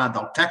run hard.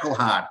 They'll tackle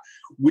hard,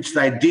 which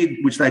they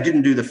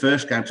didn't do the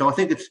first game. So I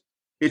think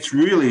it's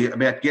really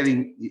about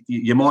getting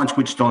your mind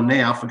switched on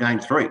now for Game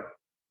 3.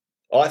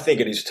 I think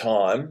it is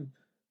time.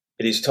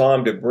 It is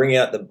time to bring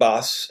out the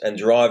bus and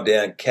drive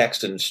down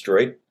Caxton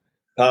Street,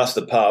 past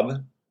the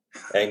pub,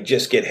 and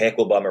just get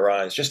heckled by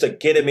Maroons, just to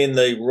get them in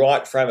the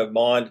right frame of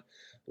mind,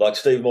 like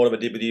Steve Mortimer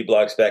did with you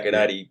blokes back in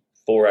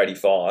 84,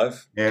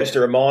 85, just to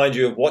remind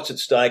you of what's at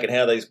stake and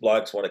how these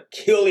blokes want to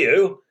kill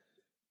you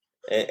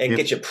and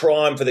get you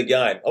primed for the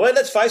game. I mean,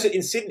 let's face it,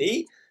 in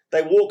Sydney,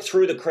 they walk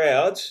through the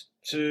crowds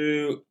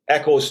to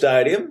Accor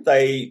Stadium.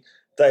 They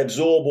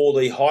absorb all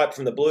the hype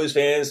from the Blues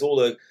fans, all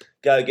the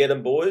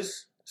go-get-'em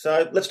boys.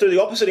 So let's do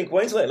the opposite in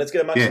Queensland. Let's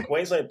get amongst the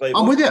Queensland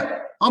people. I'm with you.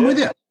 With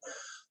you.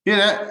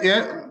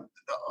 Yeah.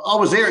 I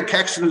was there at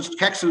Caxton,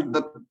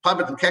 the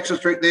pub at Caxton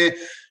Street there a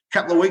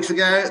couple of weeks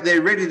ago.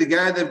 They're ready to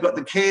go. They've got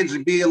the cans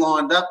of beer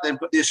lined up. They've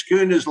got their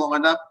schooners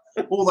lined up.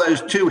 All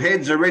those two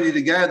heads are ready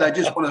to go. They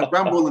just want to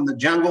rumble in the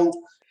jungle.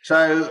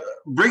 So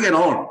bring it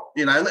on,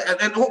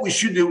 And what we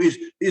should do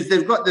is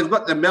they've got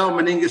the Mal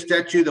Meninga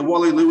statue, the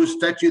Wally Lewis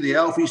statue, the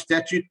Alfie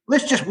statue.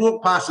 Let's just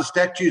walk past the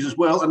statues as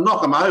well and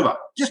knock them over.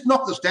 Just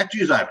knock the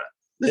statues over.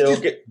 Let's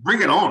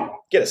bring it on.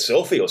 Get a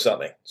selfie or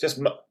something.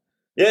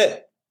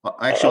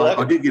 Actually,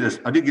 I did get a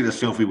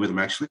selfie with them.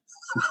 Actually,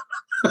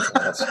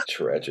 that's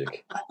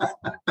tragic.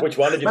 Which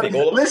one did you pick?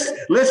 All of them?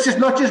 Let's just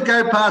not just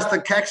go past the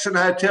Caxton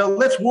Hotel.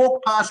 Let's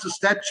walk past the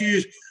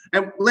statues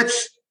and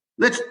let's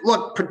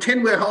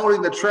pretend we're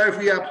holding the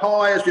trophy up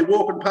high as we're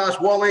walking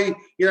past Wally,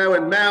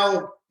 and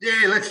Mal.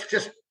 Yeah, let's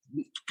just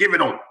give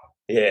it on.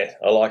 Yeah,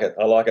 I like it.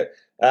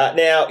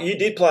 Now, you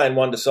did play in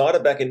one decider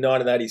back in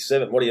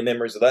 1987. What are your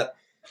memories of that?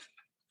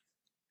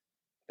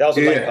 That was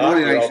at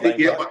Lang Park.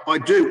 Yeah, I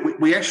do.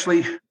 We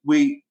actually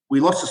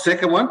lost the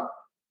second one,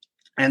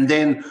 and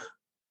then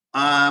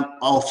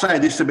I'll say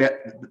this about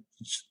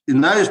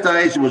in those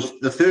days it was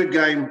the third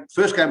game.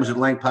 First game was at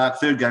Lang Park.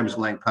 Third game was at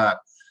Lang Park,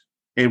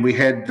 and we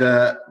had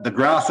the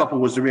Grasshopper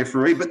was the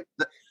referee, but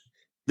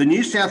the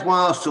New South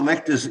Wales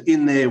selectors,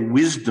 in their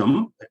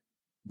wisdom,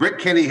 Brett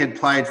Kenny had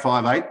played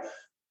 5'8".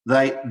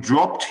 They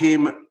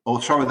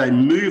they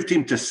moved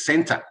him to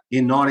centre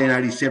in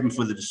 1987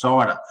 for the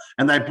decider,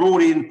 and they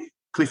brought in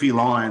Cliffy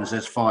Lyons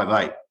as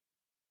 5'8".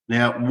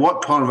 Now,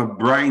 what kind of a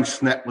brain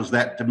snap was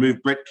that to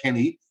move Brett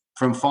Kenny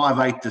from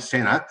 5'8" to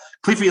centre?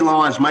 Cliffy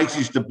Lyons makes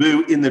his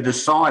debut in the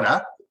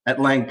decider at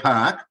Lang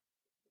Park.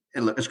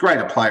 And look, as great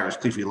a player as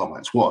Cliffy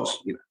Lyons was,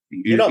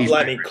 you're not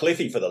blaming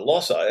Cliffy for the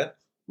loss, are you?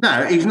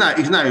 No, he's no.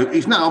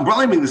 I'm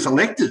blaming the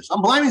selectors.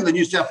 I'm blaming the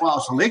New South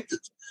Wales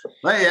selectors.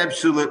 They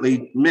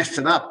absolutely messed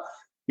it up.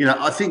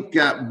 I think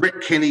Brett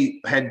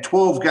Kenny had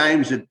 12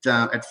 games at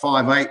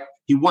 5'8".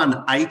 He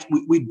won 8.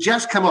 We'd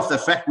just come off the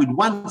fact we'd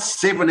won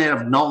 7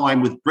 out of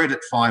 9 with Brett at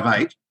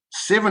 5'8",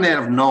 7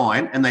 out of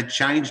 9, and they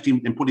changed him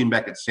and put him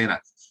back at centre.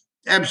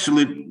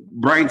 Absolute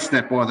brain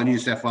snap by the New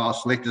South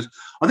Wales selectors.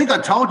 I think I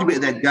told you about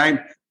that game.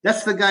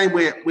 That's the game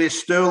where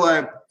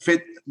Ciraldo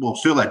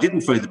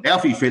didn't feed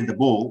Alfie fed the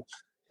ball,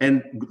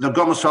 and the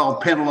domicile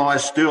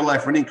penalised Ciraldo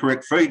for an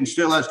incorrect feed, and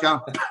Ciraldo's going,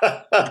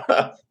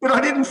 but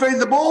I didn't feed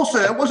the ball,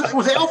 sir. It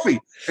was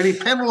Alfie. And he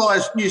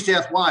penalised New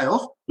South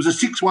Wales. It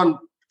was a 6-1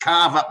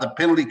 carve up the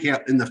penalty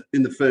count in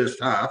the first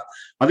half.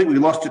 I think we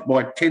lost it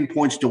by 10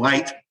 points to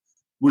 8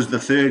 was the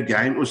third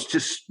game. It was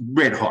just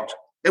red hot.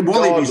 And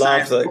Wally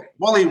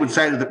would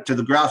say to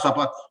the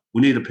Grasshopper,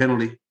 we need a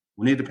penalty.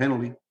 We need a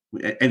penalty.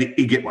 And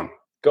he'd get one.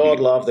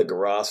 God love the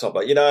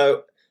Grasshopper. And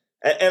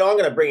I'm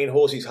going to bring in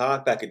Horsey's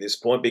Heart back at this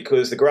point,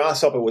 because the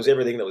Grasshopper was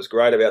everything that was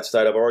great about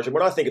State of Origin.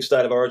 When I think of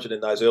State of Origin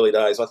in those early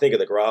days, I think of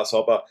the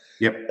Grasshopper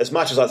as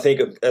much as I think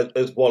of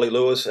as Wally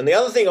Lewis. And the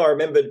other thing I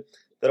remembered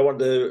that I wanted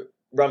to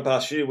run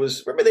past you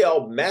was, remember the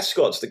old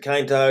mascots, the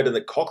cane toad and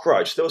the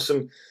cockroach? There was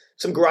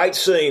some great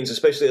scenes,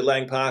 especially at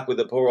Lang Park, with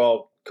the poor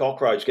old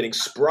cockroach getting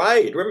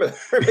sprayed. Remember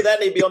that?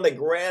 And he'd be on the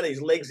ground,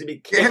 his legs would be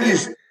kicking.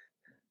 This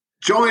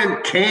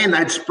giant can,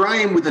 they'd spray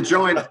him with a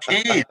giant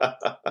can.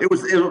 It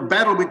was a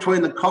battle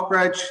between the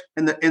cockroach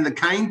and the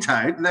cane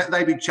toad, and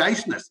they'd be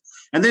chasing us.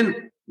 And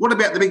then what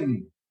about the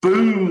big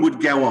boom would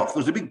go off?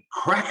 There was a big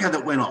cracker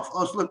that went off.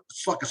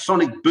 It's like a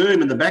sonic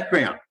boom in the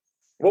background.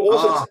 What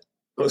was it?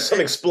 There was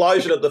some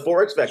explosion at the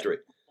Forex factory.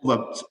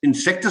 The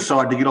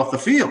insecticide to get off the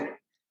field.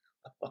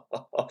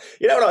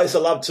 You know what I used to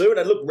love too, and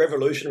it looked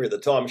revolutionary at the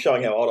time,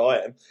 showing how old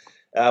I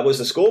am, was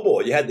the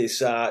scoreboard. You had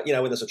this, when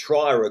there's a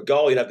try or a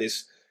goal, you'd have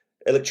this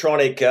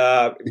electronic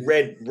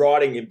red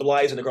writing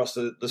emblazoned across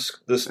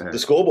the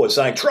scoreboard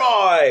saying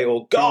try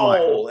or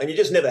goal, and you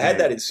just never had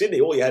that in Sydney.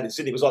 All you had in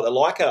Sydney was like the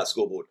Leichhardt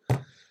scoreboard.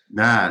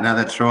 No,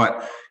 that's right.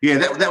 Yeah,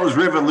 that was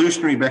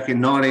revolutionary back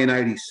in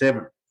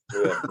 1987.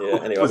 Yeah.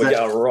 Anyway, we're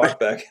going right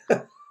back.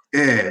 But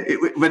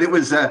it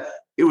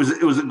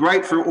was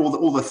great for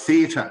all the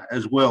theatre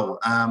as well.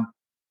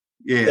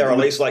 Daryl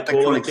Lease, like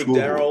calling it Big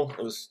Daryl.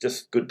 It was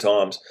just good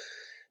times.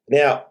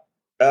 Now,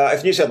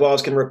 if New South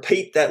Wales can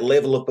repeat that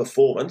level of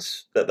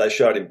performance that they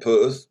showed in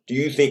Perth, do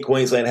you think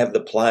Queensland have the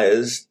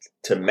players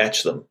to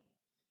match them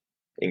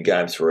in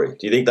Game 3?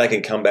 Do you think they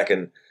can come back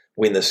and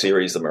win the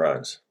series, the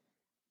Maroons?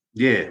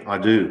 Yeah, I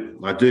do.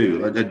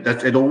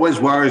 It always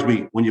worries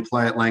me when you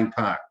play at Lang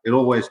Park. It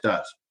always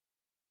does.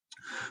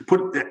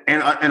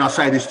 And I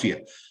say this to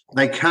you,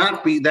 they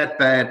can't be that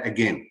bad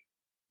again,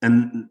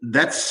 and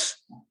that's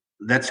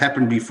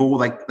happened before.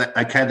 They've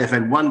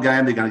had one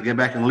game. They're going to go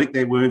back and lick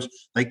their wounds.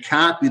 They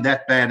can't be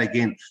that bad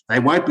again. They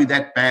won't be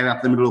that bad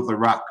up the middle of the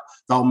ruck.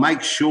 They'll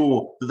make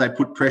sure that they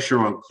put pressure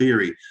on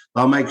Cleary.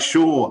 They'll make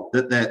sure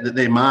that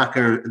their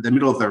marker in the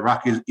middle of the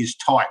ruck is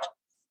tight.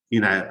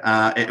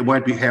 It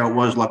won't be how it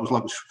was like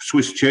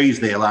Swiss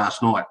cheese there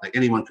last night. Like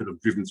anyone could have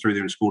driven through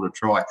there and scored a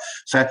try.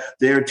 So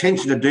their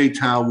attention to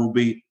detail will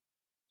be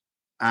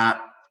a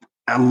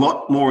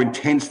lot more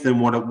intense than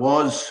what it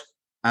was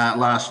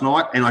last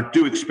night. And I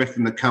do expect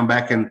them to come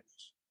back and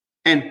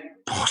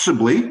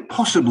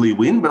possibly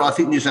win. But I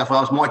think New South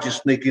Wales might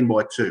just sneak in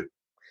by 2.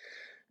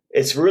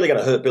 It's really going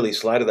to hurt Billy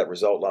Slater, that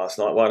result last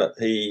night, won't it?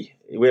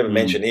 We haven't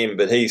mentioned him,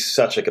 but he's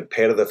such a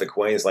competitor for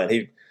Queensland.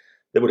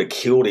 They would have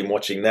killed him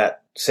watching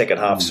that second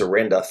half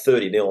surrender,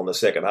 30-0 in the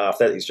second half.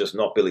 That is just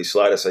not Billy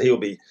Slater. So he'll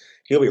be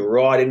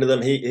right into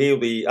them. He'll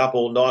be up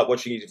all night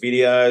watching his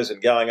videos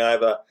and going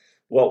over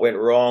what went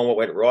wrong, what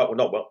went right.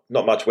 Well,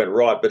 not much went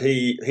right, but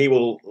he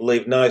will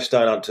leave no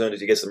stone unturned as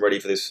he gets them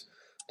ready for this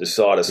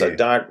decider. So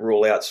don't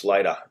rule out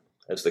Slater.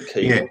 That's the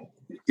key.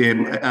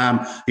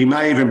 Yeah. He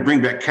may even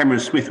bring back Cameron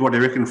Smith. What do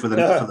you reckon for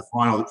the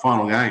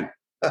final game?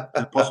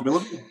 A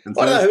possibility.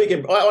 I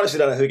honestly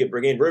don't know who he can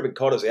bring in. Ruben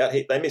Cotter's out.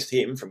 They missed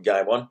him from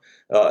game 1.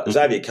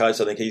 Xavier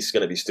Coates, I think he's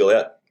going to be still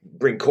out.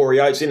 Bring Corey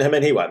Oates in. I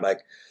mean, he won't make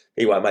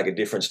a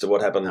difference to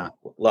what happened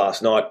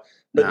last night.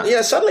 But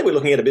suddenly we're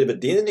looking at a bit of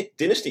a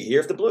dynasty here.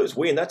 If the Blues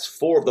win, that's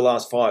 4 of the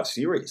last 5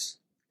 series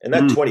And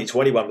that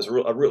 2021 was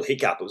a real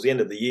hiccup. It was the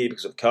end of the year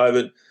because of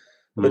COVID.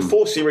 But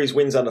 4 series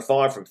wins under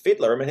 5 from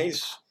Fittler. I mean,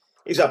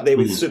 he's up there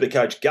with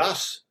Supercoach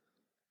Gus.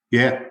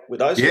 Yeah. With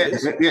those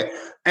figures. Yeah.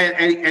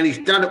 And he's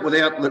done it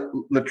without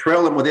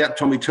Latrell and without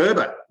Tommy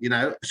Turbo,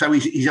 So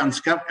he's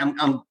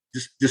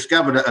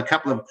discovered a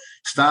couple of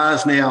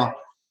stars now,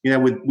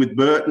 with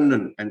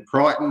Burton and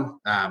Crichton.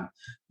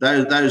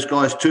 Those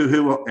guys too,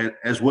 who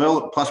as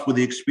well, plus with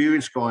the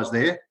experienced guys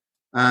there.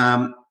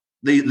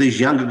 These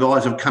younger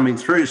guys are coming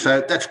through.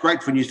 So that's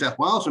great for New South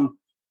Wales. And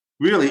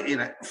really,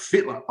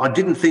 Fittler, I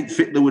didn't think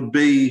Fittler would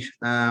be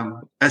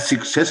as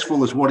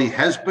successful as what he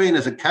has been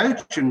as a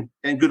coach, and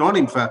good on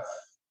him for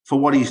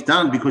what he's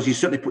done, because he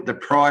certainly put the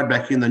pride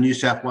back in the New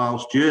South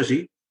Wales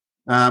jersey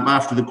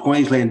after the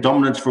Queensland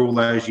dominance for all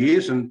those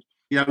years. And,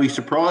 he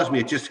surprised me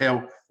at just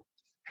how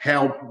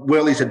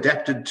well he's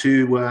adapted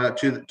to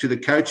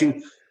the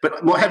coaching.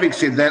 But having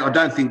said that, I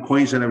don't think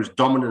Queensland are as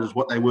dominant as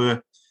what they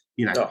were.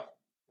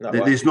 No,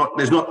 there's not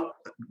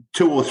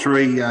 2 or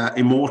 3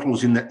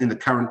 immortals in the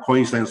current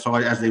Queensland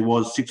side as there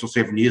was 6 or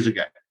 7 years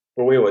ago.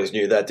 Well, we always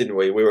knew that, didn't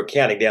we? We were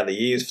counting down the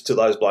years till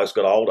those blokes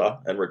got older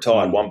and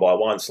retired one by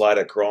one.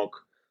 Slater, Cronk,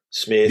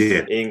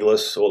 Smith,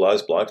 Inglis, all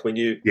those blokes. We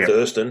knew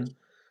Thurston.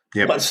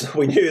 Yep.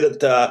 We knew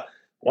that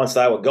once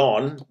they were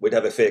gone, we'd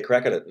have a fair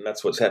crack at it, and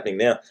that's what's happening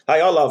now.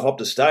 Hey, I love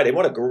Optus Stadium.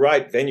 What a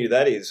great venue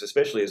that is,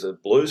 especially as a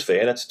Blues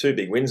fan. That's 2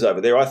 big wins over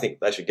there. I think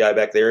they should go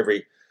back there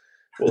every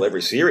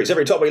series.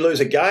 Every time we lose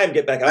a game,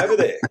 get back over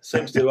there.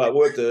 Seems to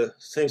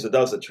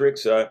does the trick.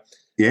 So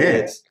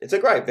it's a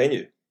great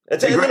venue.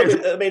 It's a little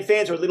bit. I mean,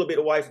 fans are a little bit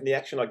away from the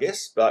action, I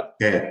guess, but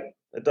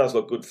it does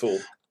look good full.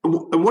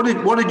 What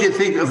did you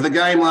think of the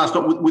game last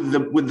night with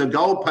the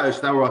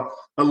goalposts? They were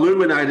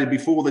illuminated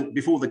before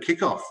the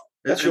kickoff.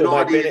 That's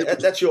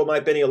your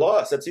mate Benny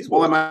Elias. That's his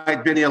one. My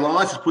mate Benny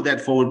Elias has put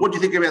that forward. What do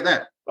you think about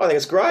that? I think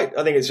it's great.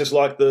 I think it's just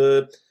like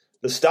the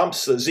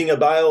stumps, the zinger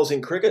bails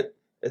in cricket.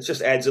 It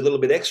just adds a little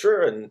bit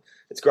extra, and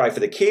it's great for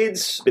the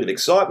kids, a bit of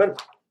excitement.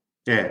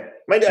 Yeah.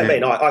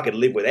 I could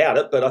live without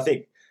it, but I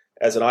think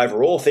as an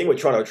overall thing, we're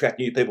trying to attract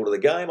new people to the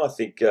game. I don't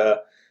think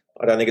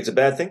it's a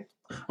bad thing.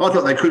 I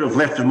thought they could have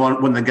left them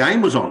on when the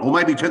game was on, or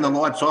maybe turn the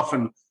lights off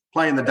and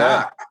play in the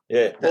dark.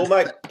 Yeah. Well,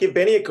 mate, give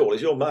Benny a call.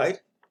 He's your mate.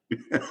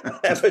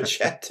 Have a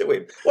chat to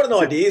him. What an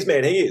ideas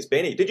man he is,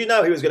 Benny. Did you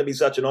know he was going to be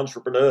such an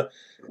entrepreneur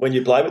when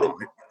you play with him?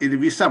 It'd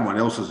be someone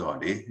else's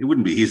idea. It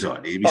wouldn't be his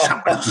idea. It'd be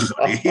someone else's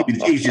idea.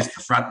 He's just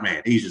the front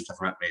man.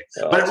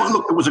 But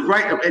it was a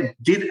great. It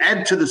did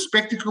add to the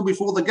spectacle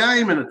before the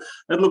game, and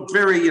it looked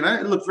very,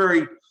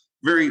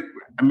 very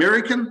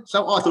American.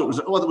 So I thought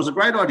it was a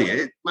great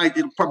idea.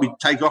 It'll probably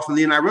take off in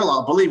the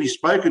NRL. I believe he's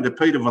spoken to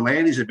Peter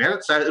V'landys about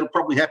it, so it'll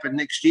probably happen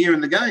next year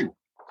in the game.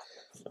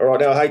 All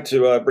right, now I hate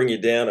to bring you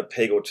down a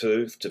peg or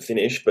two to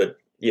finish, but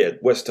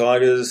West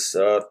Tigers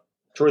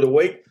through the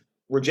week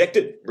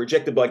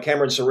rejected by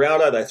Cameron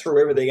Ciraldo. They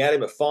threw everything at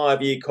him, a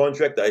 5-year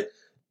contract. They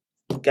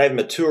gave him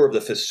a tour of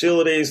the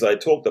facilities. They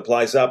talked the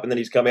place up, and then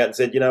he's come out and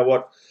said, you know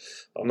what,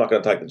 I'm not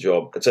going to take the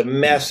job. It's a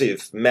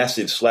massive,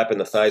 massive slap in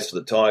the face for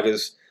the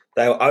Tigers.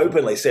 They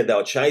openly said they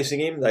were chasing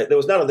him. There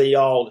was none of the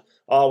old,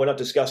 we're not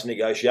discussing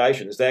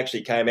negotiations. They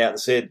actually came out and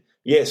said,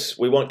 yes,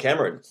 we want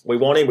Cameron. We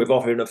want him. We've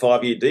offered him a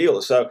 5-year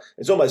deal. So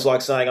it's almost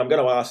like saying, I'm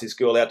going to ask this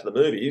girl out to the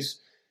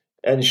movies,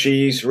 and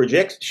she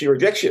rejects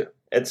you.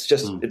 It's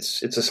just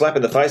it's a slap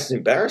in the face. It's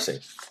embarrassing.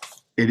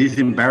 It is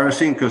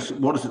embarrassing, because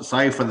what does it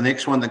say for the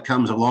next one that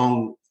comes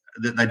along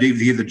that they do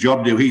give the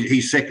job to?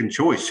 He's second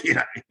choice.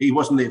 He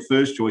wasn't their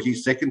first choice.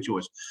 He's second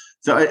choice.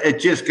 So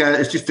it's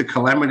just a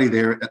calamity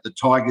there at the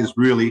Tigers,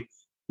 really,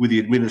 with the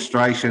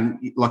administration.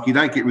 Like, you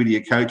don't get rid of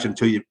your coach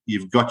until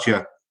you've got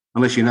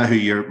unless you know who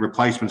your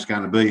replacement's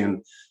going to be.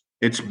 And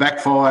it's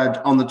backfired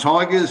on the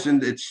Tigers,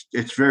 and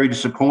it's very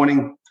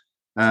disappointing.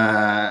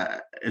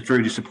 It's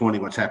very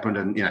disappointing what's happened.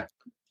 And,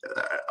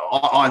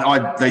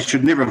 they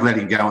should never have let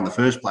him go in the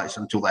first place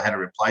until they had a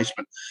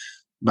replacement.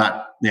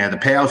 But the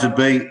powers that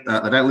be,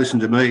 they don't listen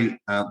to me.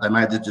 They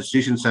made the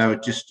decision, so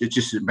it's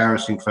just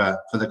embarrassing for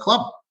the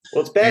club.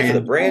 Well, it's bad for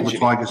the brand. All the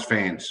Tigers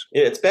fans.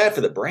 Yeah, it's bad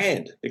for the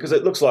brand, because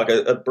it looks like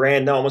a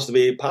brand no one wants to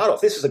be a part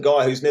of. This is a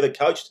guy who's never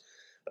coached,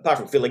 apart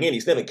from filling in,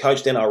 he's never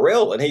coached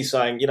NRL, and he's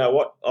saying, you know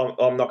what,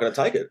 I'm not going to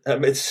take it.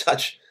 It's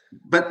such.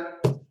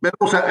 But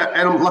also,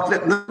 Adam, they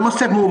must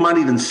have more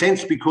money than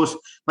sense, because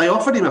they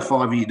offered him a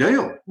 5-year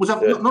deal. It was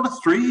not a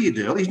 3-year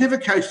deal. He's never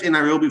coached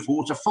NRL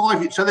before. It's a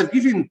 5-year. So they've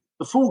given him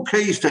the full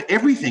keys to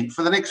everything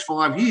for the next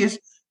 5 years,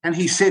 and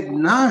he said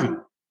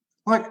no.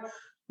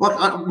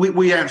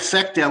 We have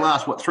sacked our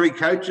last 3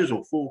 coaches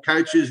or 4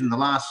 coaches in the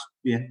last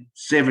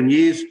 7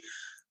 years.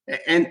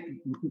 And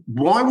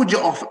why would you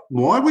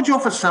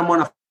offer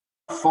someone a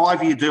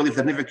 5-year deal if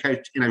they've never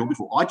coached NRL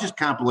before? I just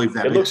can't believe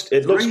that. It looks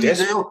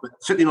desperate. Deal, but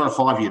certainly not a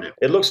 5-year deal.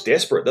 It looks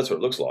desperate. That's what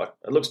it looks like.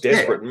 It looks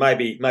desperate, and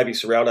maybe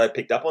Ciraldo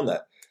picked up on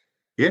that.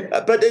 Yeah.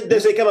 But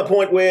does there come a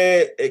point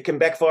where it can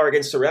backfire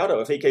against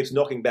Ciraldo if he keeps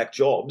knocking back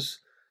jobs?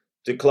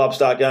 Do clubs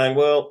start going,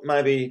 well,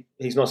 maybe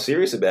he's not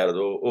serious about it,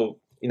 or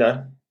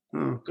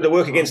could it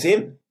work against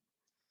him?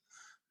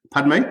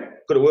 Pardon me?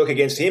 Could it work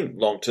against him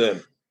long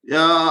term?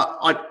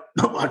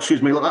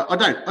 Excuse me. I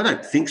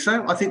don't think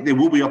so. I think there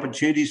will be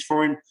opportunities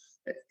for him,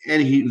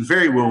 and he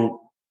very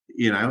well,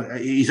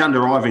 he's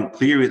under Ivan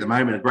Cleary at the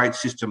moment. A great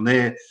system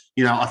there.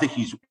 I think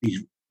he's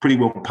pretty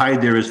well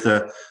paid there as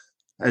the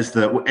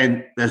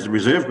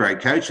reserve grade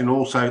coach, and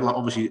also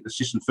obviously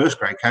assistant first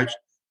grade coach.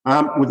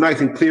 With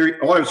Nathan Cleary,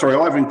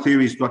 Ivan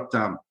Cleary's got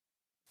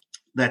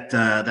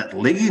that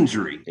leg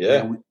injury.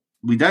 Yeah,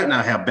 we don't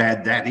know how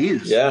bad that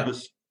is. Yeah,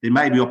 because there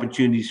may be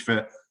opportunities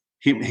for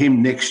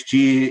him next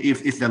year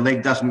if the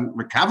leg doesn't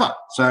recover.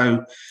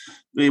 So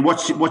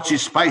watch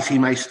his space. He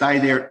may stay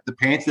there at the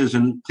Panthers,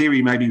 and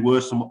Cleary may be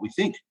worse than what we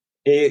think.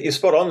 Yeah, you're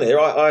spot on there.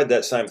 I had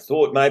that same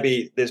thought.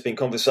 Maybe there's been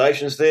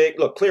conversations there.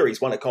 Look, Cleary's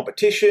won a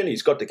competition.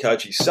 He's got to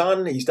coach his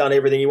son. He's done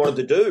everything he wanted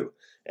to do.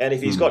 And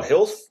if he's got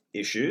health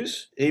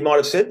issues, he might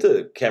have said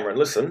to Cameron,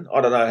 listen,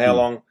 I don't know how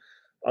long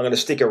I'm going to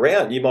stick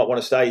around. You might want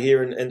to stay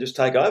here and just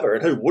take over.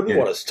 And who wouldn't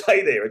want to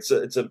stay there? It's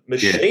a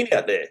machine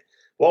out there.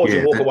 Why would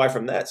you walk away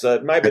from that? So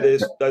maybe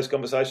those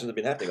conversations have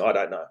been happening. I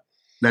don't know.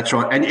 That's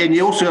right. And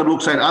you also got to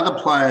look at other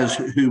players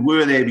who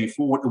were there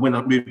before when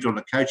I moved on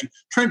to coaching.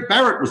 Trent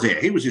Barrett was there.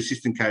 He was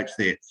assistant coach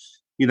there,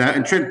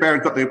 and Trent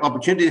Barrett got the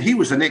opportunity. He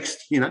was the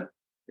next, going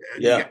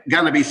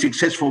to be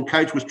successful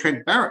coach was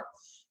Trent Barrett.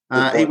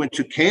 He went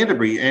to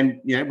Canterbury and,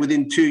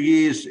 within 2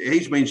 years,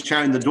 he's been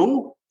shown the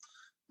door.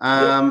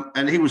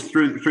 And he was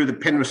through the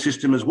Penrith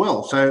system as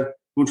well. So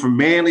went from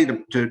Manly to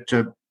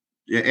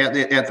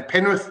out to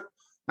Penrith.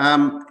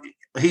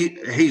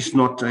 He's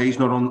not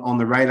on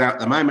the radar at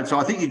the moment. So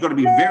I think you've got to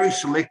be very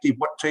selective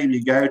what team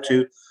you go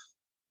to,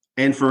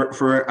 and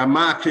for a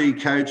marquee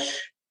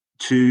coach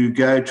to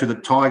go to the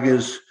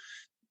Tigers,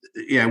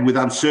 with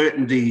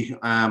uncertainty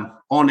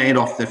on and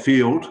off the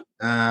field,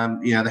 they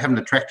haven't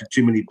attracted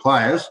too many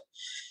players.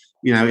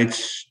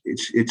 It's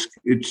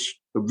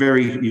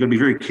very, you've got to be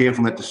very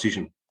careful in that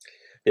decision.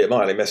 Yeah,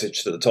 my only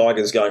message to the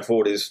Tigers going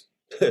forward is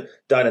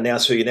don't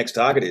announce who your next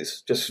target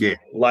is. Just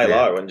lay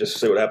low and just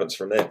see what happens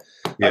from there.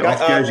 Yeah, off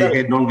goes your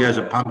head, on goes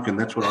a pumpkin.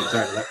 That's what I'd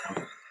say to that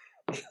one.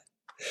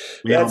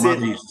 My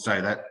mother used to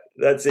say that.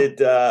 That's it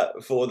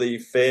for the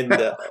Fend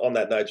on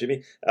that note,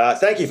 Jimmy.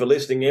 Thank you for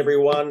listening,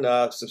 everyone.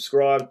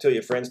 Subscribe, tell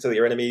your friends, tell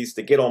your enemies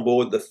to get on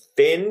board the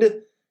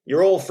Fend.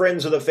 You're all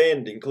friends of the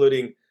Fend,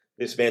 including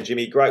this man,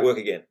 Jimmy. Great work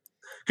again.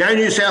 Go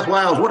New South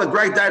Wales. What a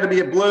great day to be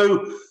a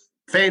Blue.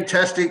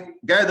 Fantastic.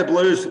 Go the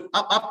Blues.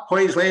 Up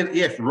Queensland.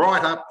 Yes,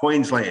 right up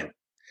Queensland.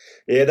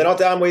 Yeah, they're not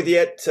done with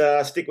yet.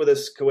 Stick with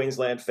us,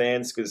 Queensland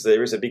fans, because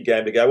there is a big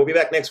game to go. We'll be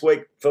back next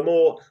week for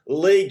more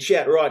league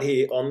chat right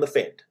here on the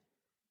Fend.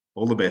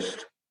 All the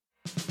best.